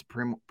items, use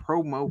the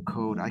promo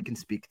code, I can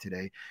speak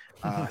today,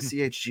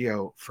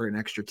 CHGO, for an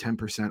extra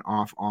 10%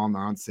 off all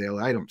non-sale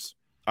items.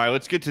 All right,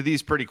 let's get to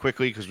these pretty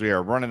quickly because we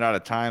are running out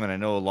of time, and I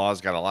know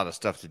Law's got a lot of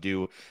stuff to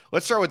do.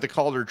 Let's start with the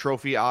Calder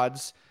Trophy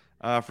odds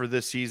for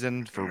this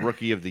season for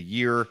Rookie of the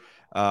Year.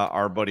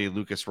 Our buddy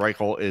Lucas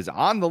Reichel is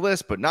on the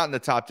list, but not in the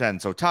top 10.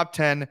 So top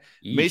 10,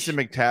 Mason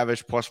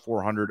McTavish plus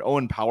 400,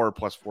 Owen Power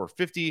plus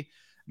 450,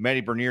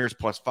 Matty Berniers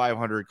plus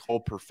 500,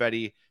 Cole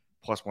Perfetti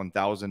plus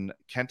 1,000,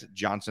 Kent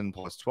Johnson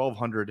plus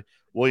 1,200,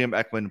 William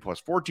Ekman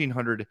plus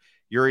 1,400,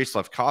 Yuri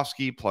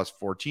Slafkovsky plus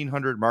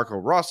 1,400, Marco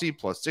Rossi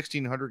plus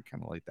 1,600,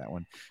 kind of like that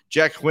one,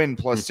 Jack Quinn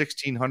plus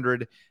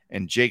 1,600,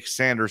 and Jake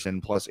Sanderson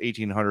plus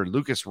 1,800,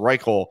 Lucas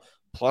Reichel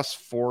plus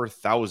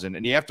 4,000.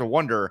 And you have to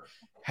wonder,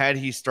 had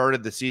he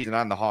started the season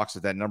on the Hawks,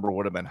 that number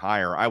would have been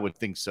higher. I would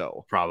think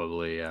so.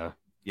 Probably, yeah.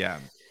 Yeah.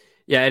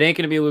 Yeah, it ain't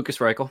going to be Lucas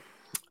Reichel.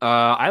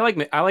 I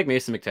like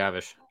Mason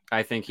McTavish.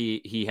 I think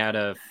he had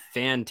a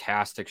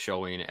fantastic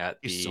showing at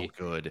He's so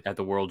good at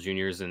the World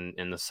Juniors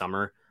in the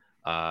summer,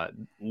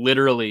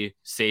 literally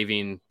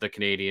saving the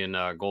Canadian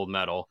gold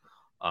medal.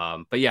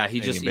 But yeah,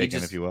 he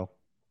bacon, if you will.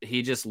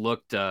 He just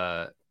looked,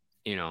 just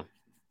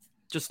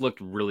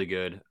looked really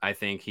good. I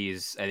think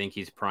he's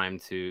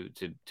primed to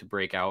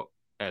break out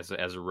as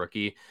a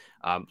rookie.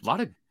 A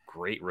lot of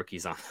great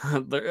rookies on. I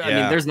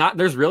mean,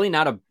 there's really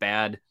not a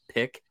bad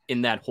pick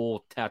in that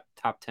whole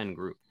top 10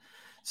 group.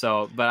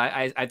 So, but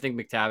I think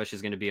McTavish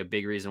is going to be a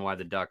big reason why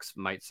the Ducks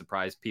might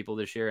surprise people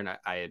this year, and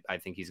I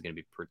think he's going to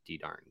be pretty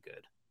darn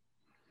good.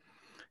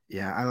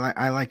 Yeah,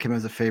 I like him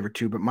as a favorite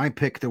too, but my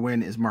pick to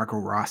win is Marco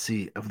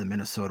Rossi of the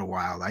Minnesota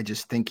Wild. I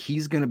just think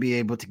he's going to be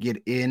able to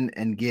get in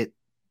and get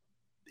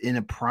in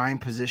a prime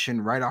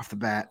position right off the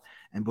bat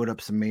and put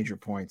up some major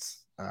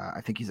points.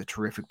 I think he's a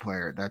terrific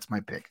player. That's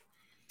my pick.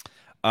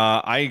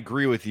 I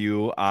agree with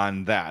you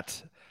on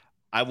that.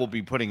 I will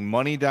be putting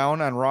money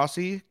down on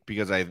Rossi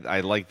because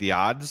I like the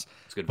odds.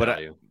 It's good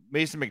value.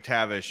 Mason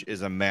McTavish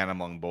is a man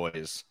among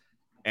boys,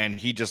 and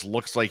he just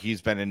looks like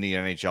he's been in the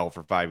NHL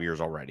for 5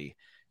 years already.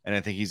 And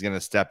I think he's going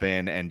to step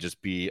in and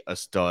just be a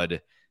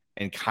stud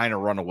and kind of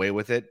run away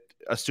with it,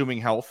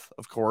 assuming health,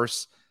 of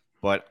course.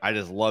 But I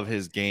just love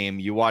his game.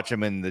 You watch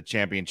him in the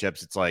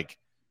championships, it's like,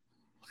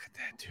 look at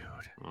that dude.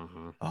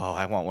 Mm-hmm. Oh,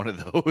 I want one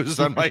of those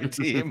on my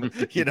team.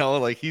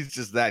 Like he's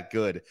just that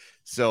good.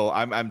 So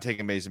I'm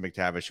taking Mason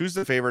McTavish. Who's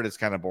the favorite? It's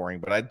kind of boring,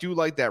 but I do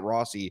like that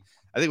Rossi.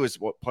 I think it was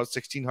plus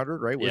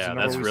 1,600, right? Yeah,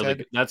 that's really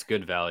good. That's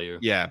good value.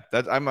 Yeah,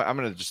 I'm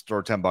gonna just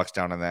throw $10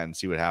 down on that and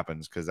see what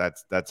happens because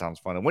that sounds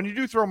fun. And when you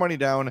do throw money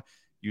down,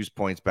 use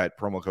PointsBet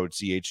promo code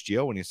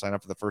CHGO when you sign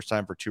up for the first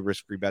time for 2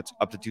 risk-free bets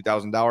up to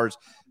 $2,000.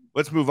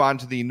 Let's move on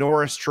to the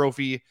Norris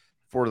Trophy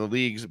for the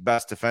league's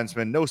best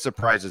defenseman. No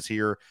surprises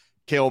here.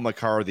 Cale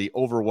Makar, the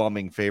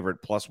overwhelming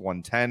favorite, plus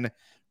 110.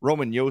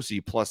 Roman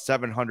Josi, plus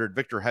 700.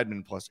 Victor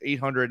Hedman, plus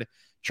 800.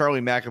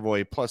 Charlie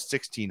McAvoy, plus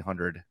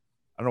 1,600. I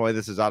don't know why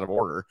this is out of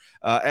order.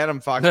 Adam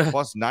Fox,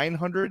 plus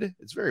 900.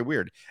 It's very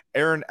weird.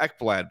 Aaron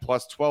Ekblad,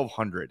 plus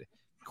 1,200.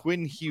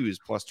 Quinn Hughes,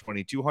 plus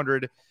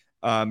 2,200.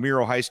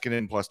 Miro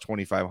Heiskanen, plus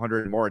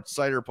 2,500. Moritz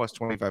Seider, plus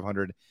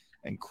 2,500.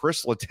 And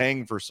Chris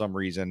Letang, for some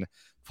reason,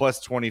 plus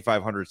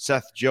 2,500.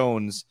 Seth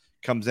Jones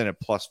comes in at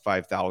plus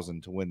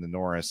 5,000 to win the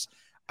Norris.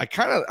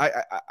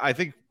 I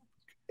think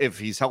if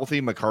he's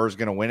healthy, Makar's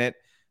going to win it.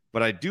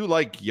 But I do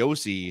like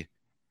Josi.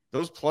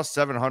 Those plus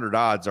 700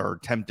 odds are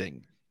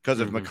tempting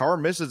because if Makar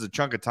misses a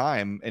chunk of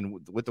time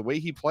and with the way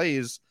he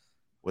plays,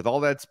 with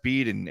all that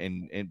speed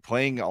and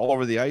playing all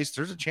over the ice,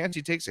 there's a chance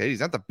he takes it. He's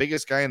not the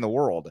biggest guy in the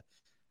world.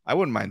 I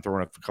wouldn't mind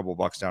throwing a couple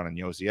bucks down on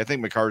Josi. I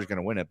think Makar's going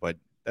to win it, but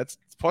that's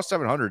plus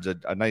 700 is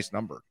a nice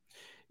number.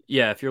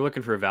 Yeah, if you're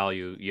looking for a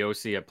value,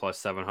 Josi at plus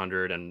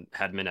 700 and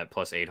Hedman at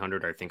plus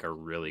 800, I think are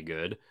really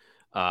good.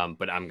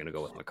 But I'm going to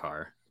go with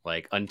Makar.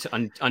 Like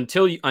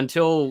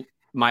until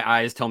my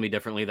eyes tell me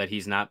differently that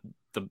he's not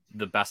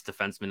the best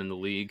defenseman in the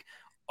league,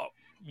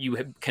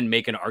 you can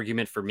make an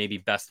argument for maybe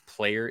best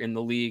player in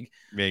the league.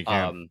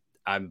 Yeah,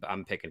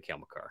 I'm picking Cale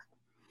Makar.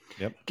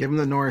 Yep. Give him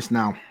the Norris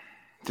now.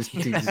 Just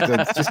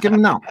give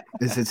him now.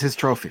 It's his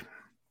trophy.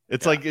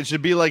 It's like it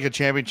should be like a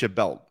championship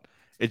belt.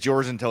 It's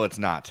yours until it's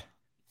not.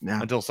 Yeah.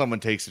 Until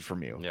someone takes it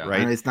from you, yeah.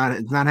 Right? It's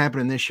not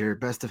happening this year.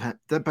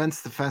 The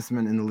best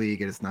defenseman in the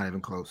league, and it's not even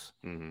close.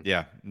 Mm-hmm.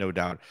 Yeah, no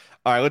doubt.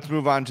 All right, let's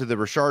move on to the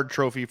Richard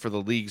Trophy for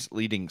the league's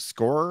leading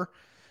scorer.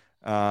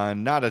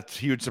 Not a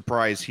huge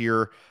surprise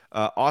here.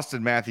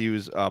 Austin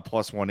Matthews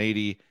plus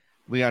 180,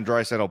 Leon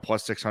Draisaitl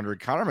plus 600,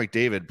 Connor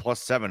McDavid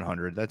plus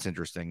 700. That's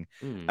interesting.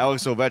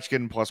 Alex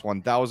Ovechkin plus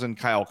 1,000,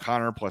 Kyle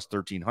Connor plus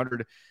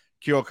 1,300,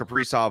 Kirill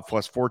Kaprizov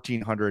plus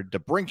 1,400,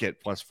 DeBrincat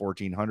plus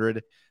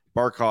 1,400.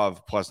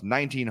 Barkov plus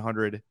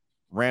 1,900,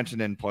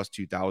 Rantanen plus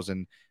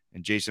 2,000,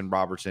 and Jason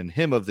Robertson,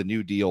 him of the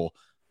New Deal,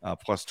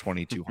 plus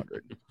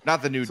 2,200.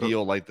 Not the New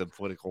Deal like the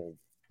political.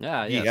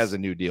 Yeah, he has a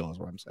new deal, is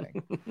what I'm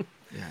saying.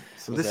 Yeah.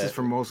 So this is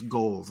for most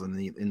goals in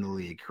the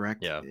league,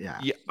 correct? Yeah.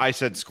 Yeah. I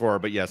said scorer,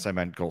 but yes, I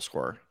meant goal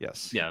scorer.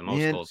 Yes. Yeah,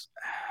 most goals.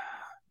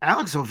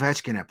 Alex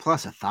Ovechkin at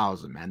plus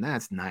 1,000, man.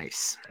 That's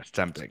nice. That's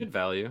tempting. Good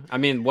value. I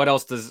mean, what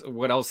else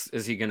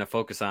is he going to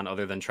focus on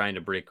other than trying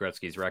to break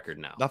Gretzky's record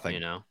now?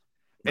 Nothing.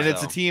 And So.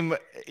 it's a team,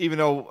 even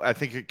though I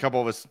think a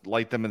couple of us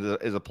like them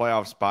as a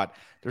playoff spot,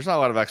 there's not a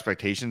lot of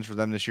expectations for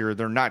them this year.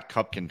 They're not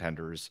cup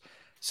contenders.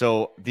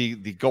 So the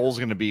goal is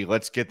going to be,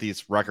 let's get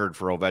this record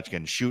for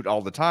Ovechkin. Shoot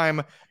all the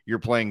time. You're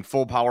playing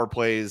full power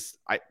plays.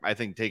 I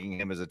think taking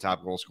him as a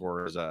top goal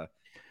scorer it's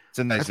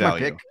a nice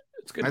value. My pick.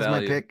 It's good that's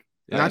value. My pick.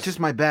 Yes. Not just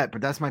my bet,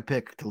 but that's my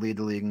pick to lead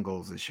the league in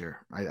goals this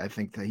year. I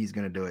think that he's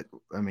going to do it.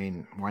 I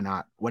mean, why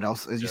not? What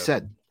else? As you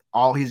said,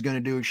 all he's going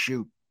to do is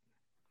shoot.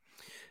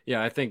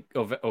 Yeah, I think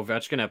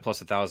Ovechkin at plus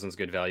 1,000 is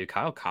good value.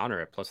 Kyle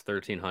Connor at plus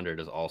 1,300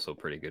 is also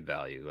pretty good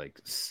value, like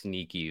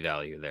sneaky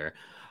value there.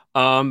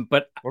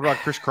 But what about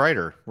Chris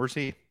Kreider? Where's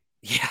he?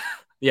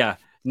 Yeah,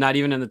 not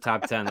even in the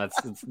top 10. That's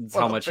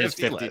how much his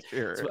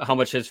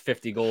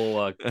 50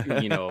 goal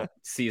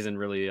season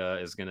really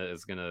is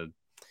gonna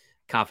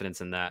confidence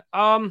in that.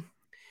 I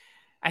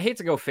hate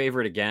to go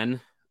favorite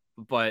again,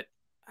 but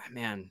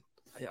man,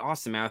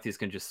 Austin Matthews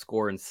can just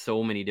score in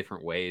so many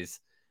different ways.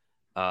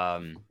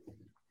 Yeah,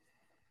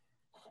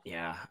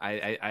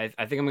 I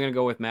think I'm gonna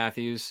go with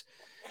Matthews.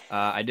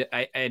 I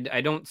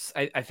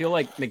feel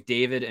like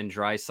McDavid and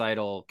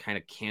Draisaitl kind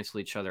of cancel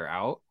each other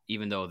out,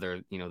 even though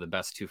they're the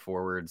best two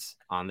forwards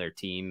on their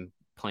team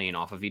playing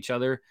off of each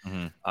other.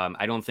 Mm-hmm.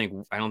 I don't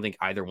think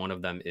either one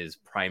of them is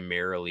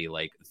primarily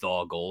like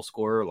the goal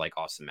scorer like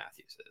Austin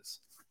Matthews is.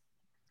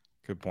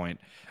 Good point.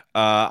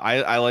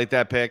 I like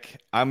that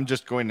pick. I'm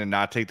just going to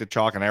not take the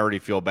chalk, and I already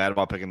feel bad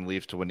about picking the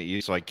Leafs to win the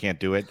East, so I can't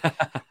do it.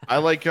 I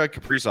like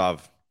Kaprizov.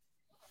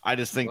 I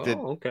just think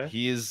that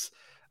he is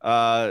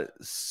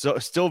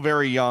still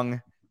very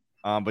young,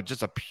 but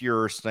just a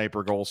pure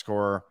sniper goal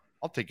scorer.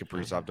 I'll take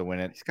Kaprizov to win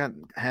it. He's got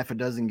half a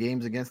dozen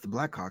games against the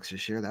Blackhawks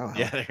this year. That'll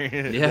help.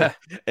 Yeah.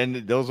 And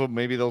those will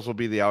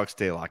be the Alex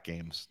Stalock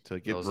games to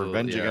get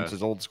revenge against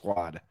his old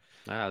squad.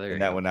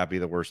 That would not be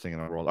the worst thing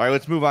in the world. All right,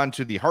 let's move on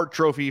to the Hart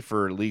Trophy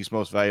for league's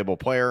most valuable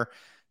player.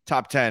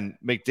 Top 10,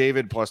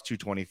 McDavid plus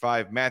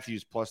 225,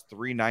 Matthews plus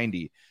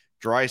 390,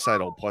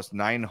 Draisaitl plus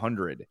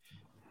 900,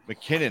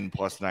 McKinnon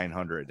plus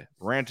 900,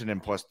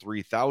 Rantanen plus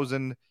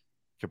 3,000,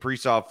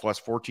 Kaprizov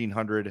plus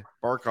 1,400,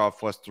 Barkov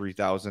plus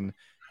 3,000,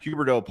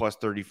 Huberdeau plus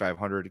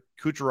 3,500,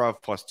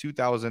 Kucherov plus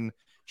 2,000,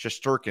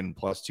 Shesterkin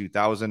plus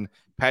 2,000,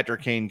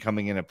 Patrick Kane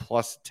coming in at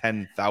plus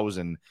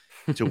 10,000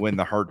 to win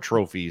the Hart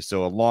Trophy.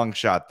 So a long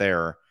shot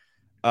there.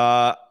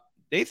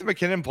 Nathan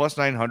McKinnon plus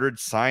 900.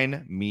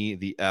 Sign me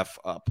the F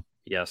up.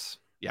 Yes.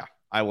 Yeah,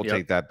 I will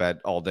take that bet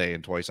all day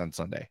and twice on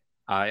Sunday.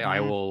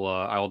 I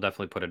will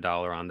definitely put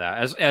 $1 on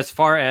that. As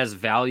far as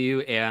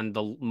value and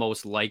the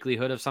most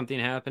likelihood of something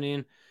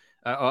happening,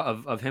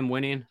 of him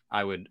winning,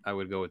 I would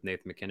go with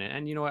Nathan McKinnon.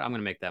 And you know what? I'm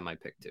going to make that my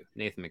pick too.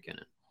 Nathan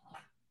McKinnon.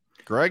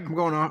 Greg, I'm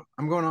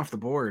going off the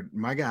board.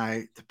 My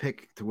guy to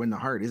pick to win the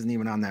Hart isn't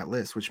even on that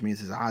list, which means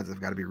his odds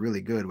have got to be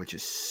really good, which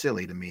is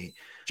silly to me.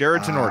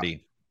 Jared Tenorti.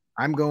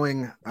 I'm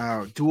going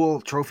dual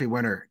trophy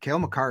winner. Cale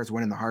Makar is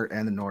winning the Hart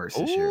and the Norris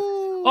this year.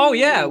 Oh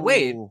yeah,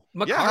 wait.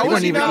 Makar how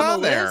wasn't even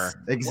on there?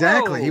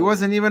 Exactly, Whoa. He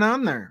wasn't even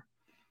on there.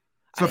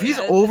 So if he's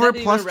over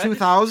plus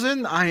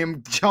 2,000, I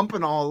am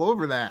jumping all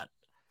over that.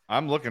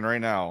 I'm looking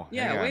right now.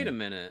 Yeah, wait a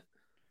minute.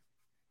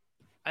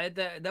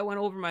 That went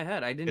over my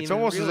head. I didn't. It's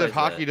almost as if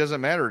hockey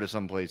doesn't matter to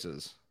some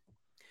places.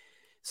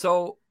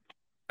 So,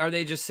 are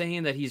they just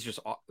saying that he's just?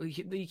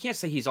 You can't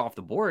say he's off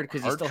the board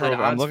because he still had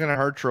odds. I'm looking at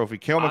Hart Trophy.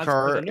 Cale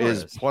Makar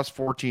is plus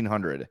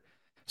 1,400.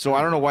 So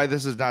I don't know why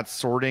this is not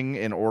sorting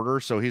in order.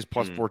 So he's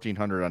plus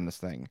 1,400 on this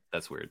thing.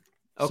 That's weird.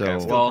 Okay,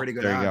 so, well, pretty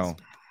good there odds. You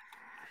go.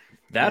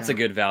 That's a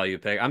good value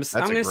pick. I'm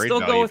going to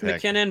still go with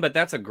McKinnon, but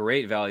that's a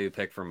great value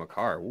pick for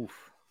Makar.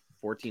 Oof,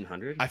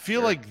 1,400. I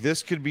feel like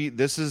this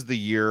is the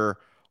year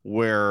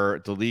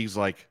where the league's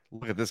like,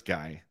 look at this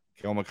guy,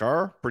 Cale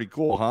Makar, pretty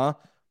cool, huh?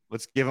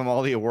 Let's give him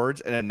all the awards,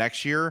 and then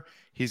next year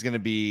he's going to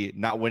be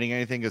not winning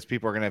anything because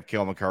people are going to have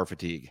Cale Makar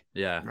fatigue.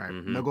 Yeah,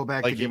 right. They'll go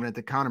back to giving it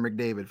to Connor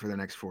McDavid for the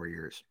next 4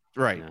 years.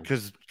 Right,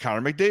 because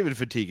Connor McDavid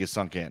fatigue is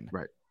sunk in.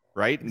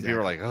 Right, and people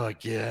are like, oh,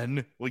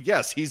 again. Well,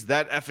 yes, he's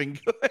that effing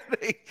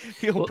good.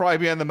 He'll probably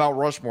be on the Mount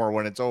Rushmore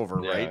when it's over,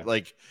 right?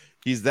 Like,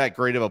 he's that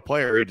great of a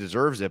player. He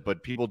deserves it,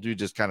 but people do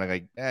just kind of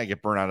like,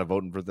 get burned out of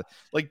voting for the.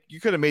 Like, you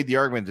could have made the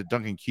argument that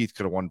Duncan Keith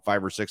could have won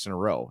 5 or 6 in a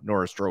row,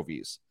 Norris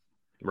trophies,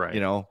 right?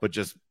 But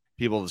just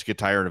people just get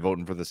tired of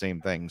voting for the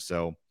same thing.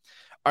 So, all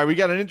right, we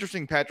got an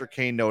interesting Patrick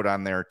Kane note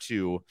on there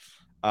too.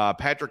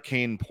 Patrick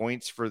Kane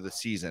points for the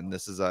season.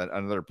 This is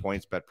another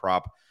points bet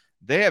prop.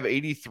 They have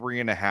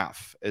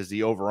 83.5 as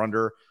the over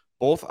under.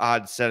 Both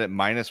odds set at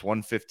minus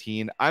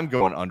 115. I'm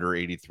going under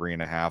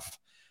 83.5.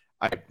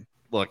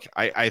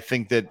 I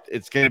think that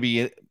it's going to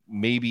be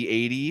maybe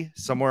 80,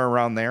 somewhere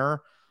around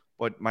there.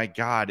 But my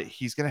God,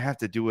 he's going to have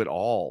to do it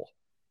all.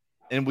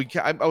 And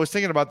I was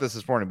thinking about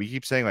this morning. We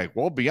keep saying like,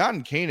 well,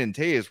 beyond Kane and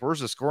Taves, where's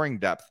the scoring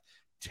depth?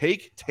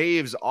 Take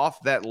Taves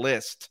off that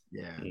list.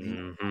 Yeah,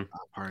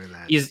 part of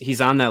that.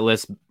 He's on that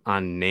list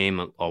on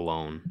name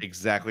alone.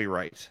 Exactly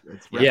right.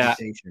 It's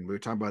reputation. We were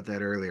talking about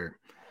that earlier.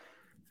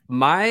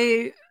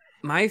 My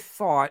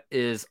thought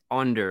is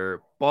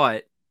under,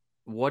 but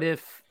what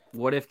if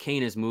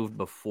Kane is moved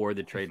before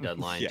the trade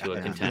deadline to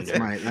a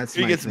contender? That's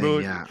if he gets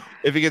moved. Yeah.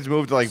 If he gets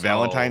moved to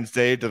Valentine's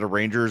Day to the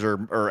Rangers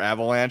or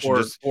Avalanche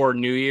or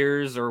New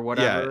Year's or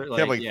whatever,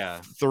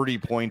 have 30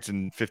 points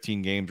in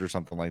 15 games or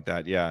something like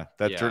that. Yeah,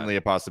 that's certainly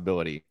a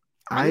possibility.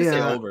 I'm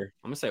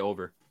gonna say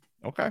over.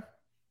 Okay.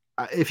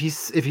 If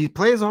he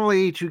plays all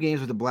 82 games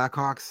with the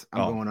Blackhawks,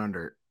 I'm going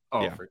under.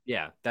 Oh,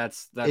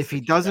 that's if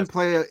he doesn't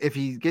play, if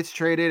he gets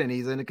traded and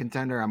he's in a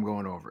contender, I'm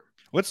going over.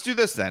 Let's do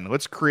this then.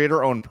 Let's create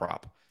our own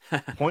prop.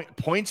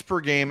 Points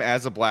per game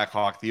as a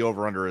Blackhawk. The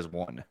over/under is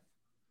 1.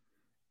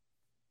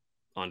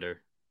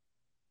 Under.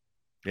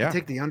 Yeah. I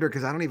take the under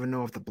because I don't even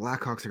know if the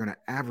Blackhawks are going to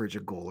average a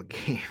goal a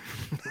game.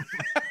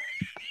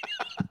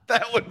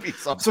 That would be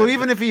something. So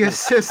even if he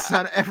assists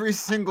on every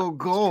single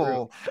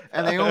goal,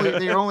 and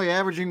they're only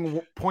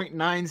averaging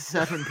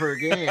 0.97 per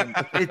game,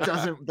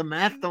 the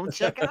math don't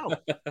check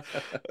out.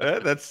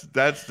 That's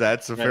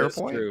a fair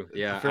point. True.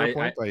 Yeah, fair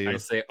point by you. I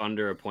say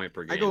under a point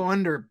per game. I go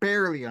under,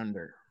 barely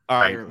under. All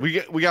right,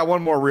 we got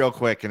one more real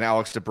quick, and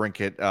Alex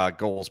DeBrincat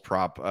goals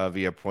prop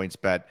via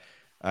PointsBet.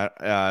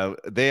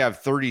 They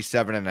have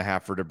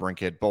 37.5 for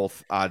DeBrincat,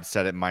 both odds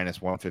set at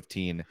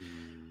 -115.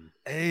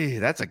 Hey,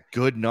 that's a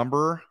good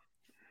number.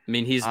 I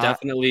mean, he's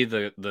definitely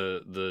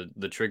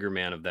the trigger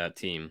man of that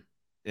team.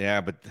 Yeah,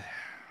 but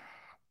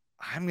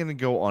I'm gonna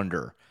go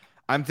under.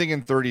 I'm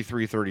thinking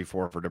 33-34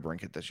 for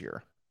DeBrincat this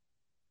year.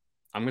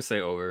 I'm gonna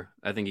say over.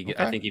 I think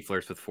he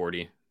flirts with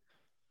 40.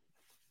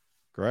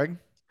 Greg?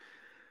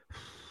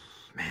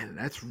 Man,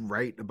 that's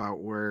right about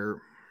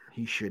where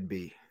he should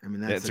be. I mean,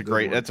 that's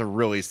a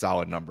really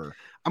solid number.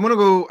 I'm gonna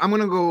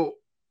go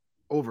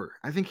over.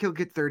 I think he'll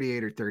get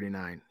 38 or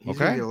 39. He's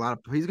gonna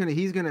get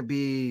he's gonna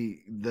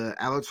be the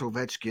Alex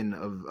Ovechkin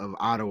of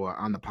Ottawa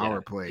on the power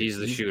play. He's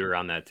the shooter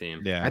on that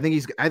team. Yeah. I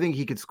think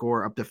he could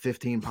score up to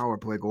 15 power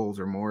play goals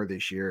or more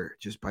this year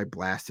just by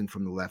blasting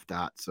from the left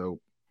dot. So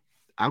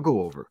I'll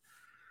go over.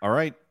 All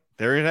right.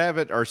 There you have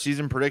it. Our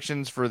season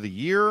predictions for the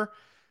year.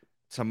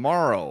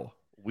 Tomorrow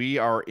we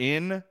are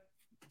in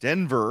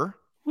Denver.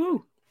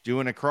 Woo.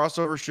 Doing a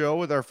crossover show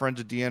with our friends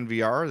at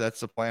DNVR.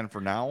 That's the plan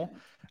for now.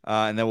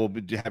 And then we'll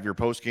have your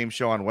post-game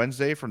show on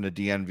Wednesday from the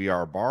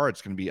DNVR bar.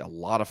 It's going to be a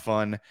lot of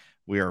fun.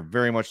 We are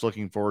very much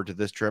looking forward to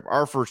this trip.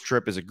 Our first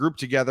trip is a group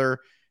together.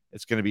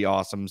 It's going to be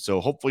awesome. So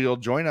hopefully you'll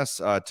join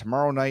us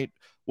tomorrow night.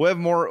 We'll have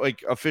more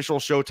official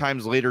show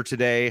times later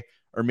today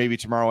or maybe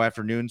tomorrow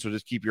afternoon. So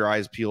just keep your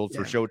eyes peeled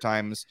for show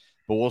times.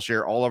 But we'll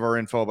share all of our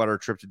info about our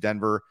trip to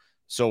Denver.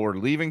 So we're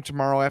leaving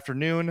tomorrow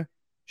afternoon,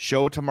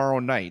 show tomorrow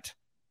night.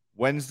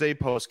 Wednesday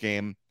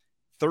post-game.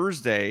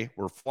 Thursday,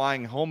 we're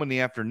flying home in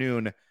the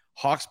afternoon.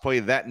 Hawks play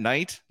that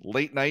night,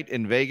 late night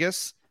in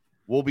Vegas.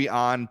 We'll be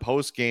on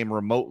post-game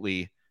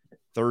remotely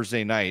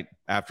Thursday night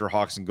after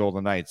Hawks and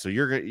Golden Knights. So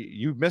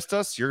you missed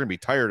us. You're going to be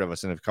tired of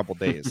us in a couple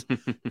days.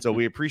 So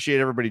we appreciate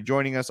everybody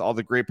joining us, all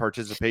the great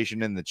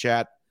participation in the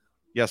chat.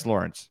 Yes,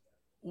 Lawrence.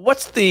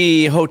 What's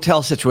the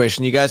hotel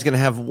situation? You guys going to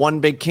have one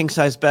big king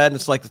size bed and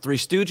it's like the Three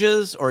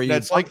Stooges, or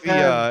it's like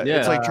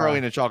it's like Charlie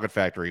in the Chocolate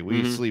Factory.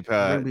 We sleep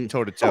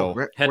toe to toe.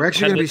 We're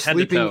actually going to be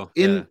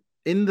sleeping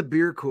in the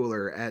beer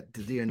cooler at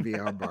the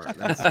DNVR bar.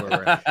 That's where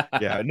we're at.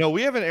 Yeah, no,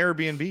 we have an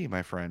Airbnb,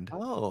 my friend.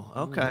 Oh,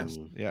 okay.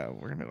 Yeah,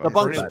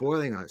 we're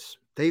spoiling us.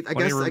 I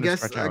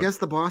guess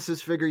the bosses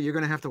figure you're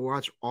going to have to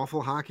watch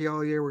awful hockey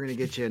all year. We're going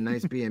to get you a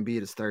nice B&B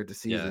to start the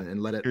season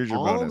and let it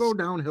all go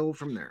downhill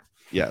from there.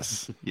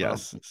 Yes.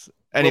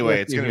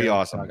 Anyway, it's going to be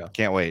awesome.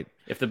 Can't wait.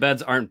 If the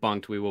beds aren't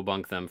bunked, we will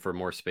bunk them for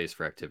more space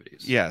for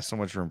activities. Yeah, so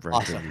much room for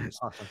activities.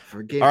 Awesome. For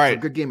a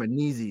good game of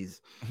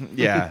kneesies.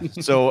 Yeah.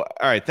 So,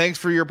 all right. Thanks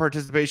for your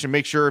participation.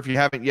 Make sure if you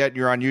haven't yet,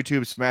 you're on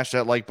YouTube, smash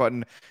that like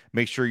button.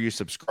 Make sure you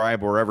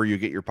subscribe wherever you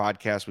get your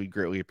podcast. We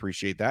greatly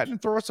appreciate that. And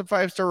throw us a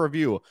 5-star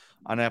review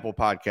on Apple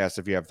Podcasts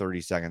if you have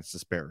 30 seconds to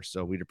spare.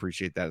 So we'd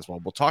appreciate that as well.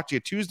 We'll talk to you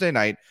Tuesday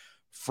night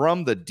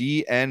from the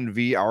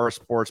DNVR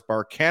Sports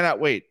Bar. Cannot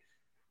wait.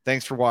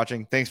 Thanks for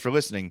watching. Thanks for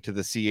listening to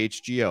the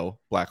CHGO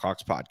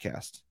Blackhawks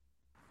podcast.